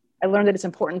 I learned that it's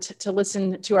important to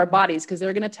listen to our bodies because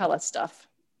they're going to tell us stuff.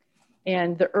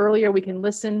 And the earlier we can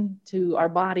listen to our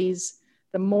bodies,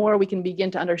 the more we can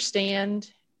begin to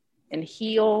understand and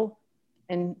heal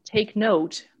and take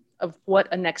note of what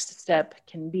a next step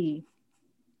can be.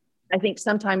 I think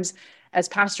sometimes as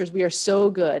pastors, we are so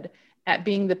good at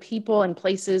being the people and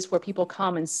places where people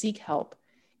come and seek help.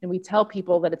 And we tell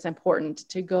people that it's important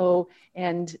to go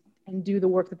and do the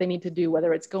work that they need to do,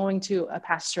 whether it's going to a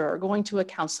pastor or going to a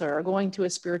counselor or going to a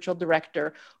spiritual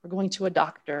director or going to a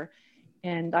doctor.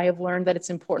 And I have learned that it's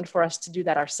important for us to do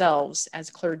that ourselves as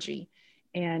clergy,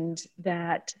 and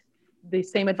that the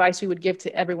same advice we would give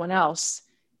to everyone else,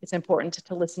 it's important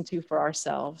to listen to for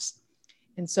ourselves.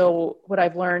 And so what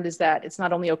I've learned is that it's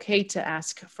not only okay to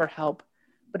ask for help,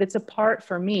 but it's a part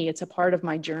for me, it's a part of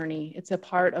my journey, it's a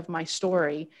part of my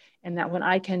story. And that when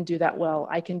I can do that well,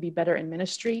 I can be better in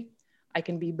ministry, I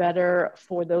can be better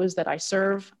for those that I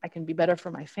serve, I can be better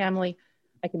for my family,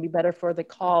 I can be better for the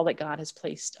call that God has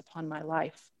placed upon my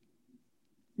life.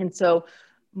 And so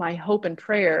my hope and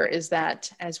prayer is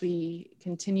that as we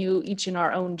continue each in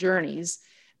our own journeys,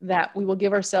 that we will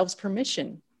give ourselves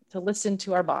permission to listen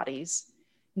to our bodies,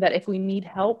 that if we need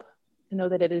help, to know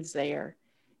that it is there.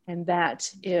 And that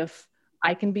if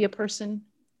I can be a person,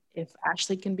 if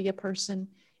Ashley can be a person,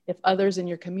 if others in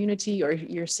your community or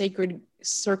your sacred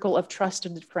circle of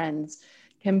trusted friends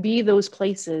can be those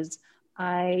places,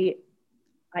 I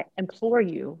implore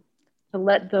you to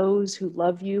let those who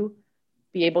love you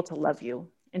be able to love you,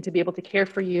 and to be able to care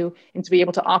for you, and to be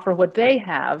able to offer what they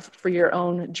have for your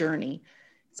own journey.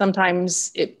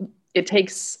 Sometimes it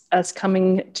takes us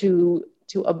coming to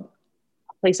a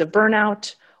place of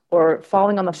burnout, or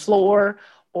falling on the floor,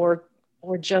 or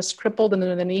just crippled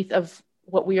underneath of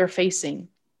what we are facing.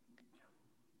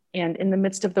 And in the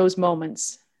midst of those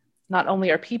moments, not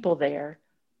only are people there,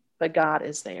 but God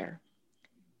is there.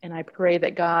 And I pray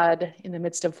that God, in the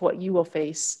midst of what you will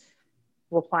face,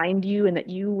 will find you, and that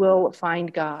you will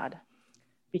find God.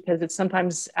 Because it's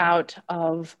sometimes out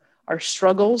of our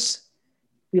struggles,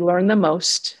 we learn the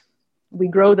most, we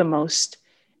grow the most,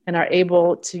 and are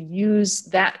able to use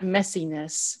that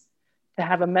messiness to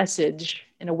have a message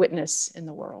and a witness in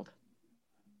the world.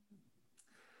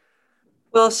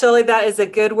 Well, Shelley, that is a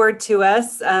good word to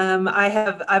us.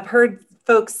 I've heard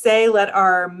folks say, let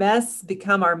our mess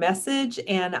become our message.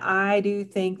 And I do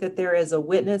think that there is a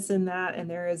witness in that, and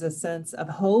there is a sense of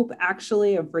hope,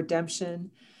 actually, of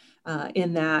redemption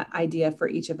in that idea for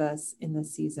each of us in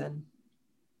this season.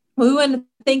 We want to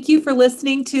thank you for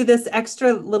listening to this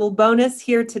extra little bonus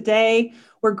here today.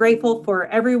 We're grateful for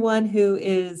everyone who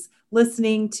is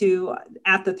listening to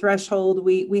At the Threshold.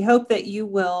 We hope that you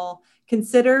will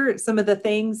consider some of the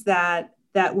things that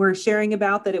that we're sharing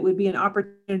about, that it would be an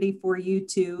opportunity for you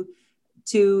to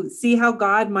see how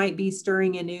God might be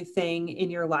stirring a new thing in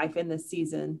your life in this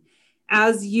season.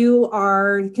 As you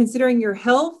are considering your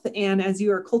health and as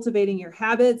you are cultivating your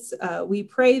habits, we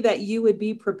pray that you would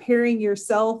be preparing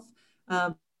yourself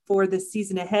for the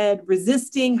season ahead,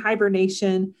 resisting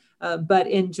hibernation, but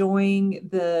enjoying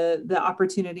the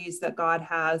opportunities that God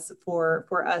has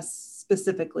for us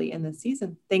specifically in this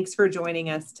season. Thanks for joining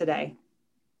us today.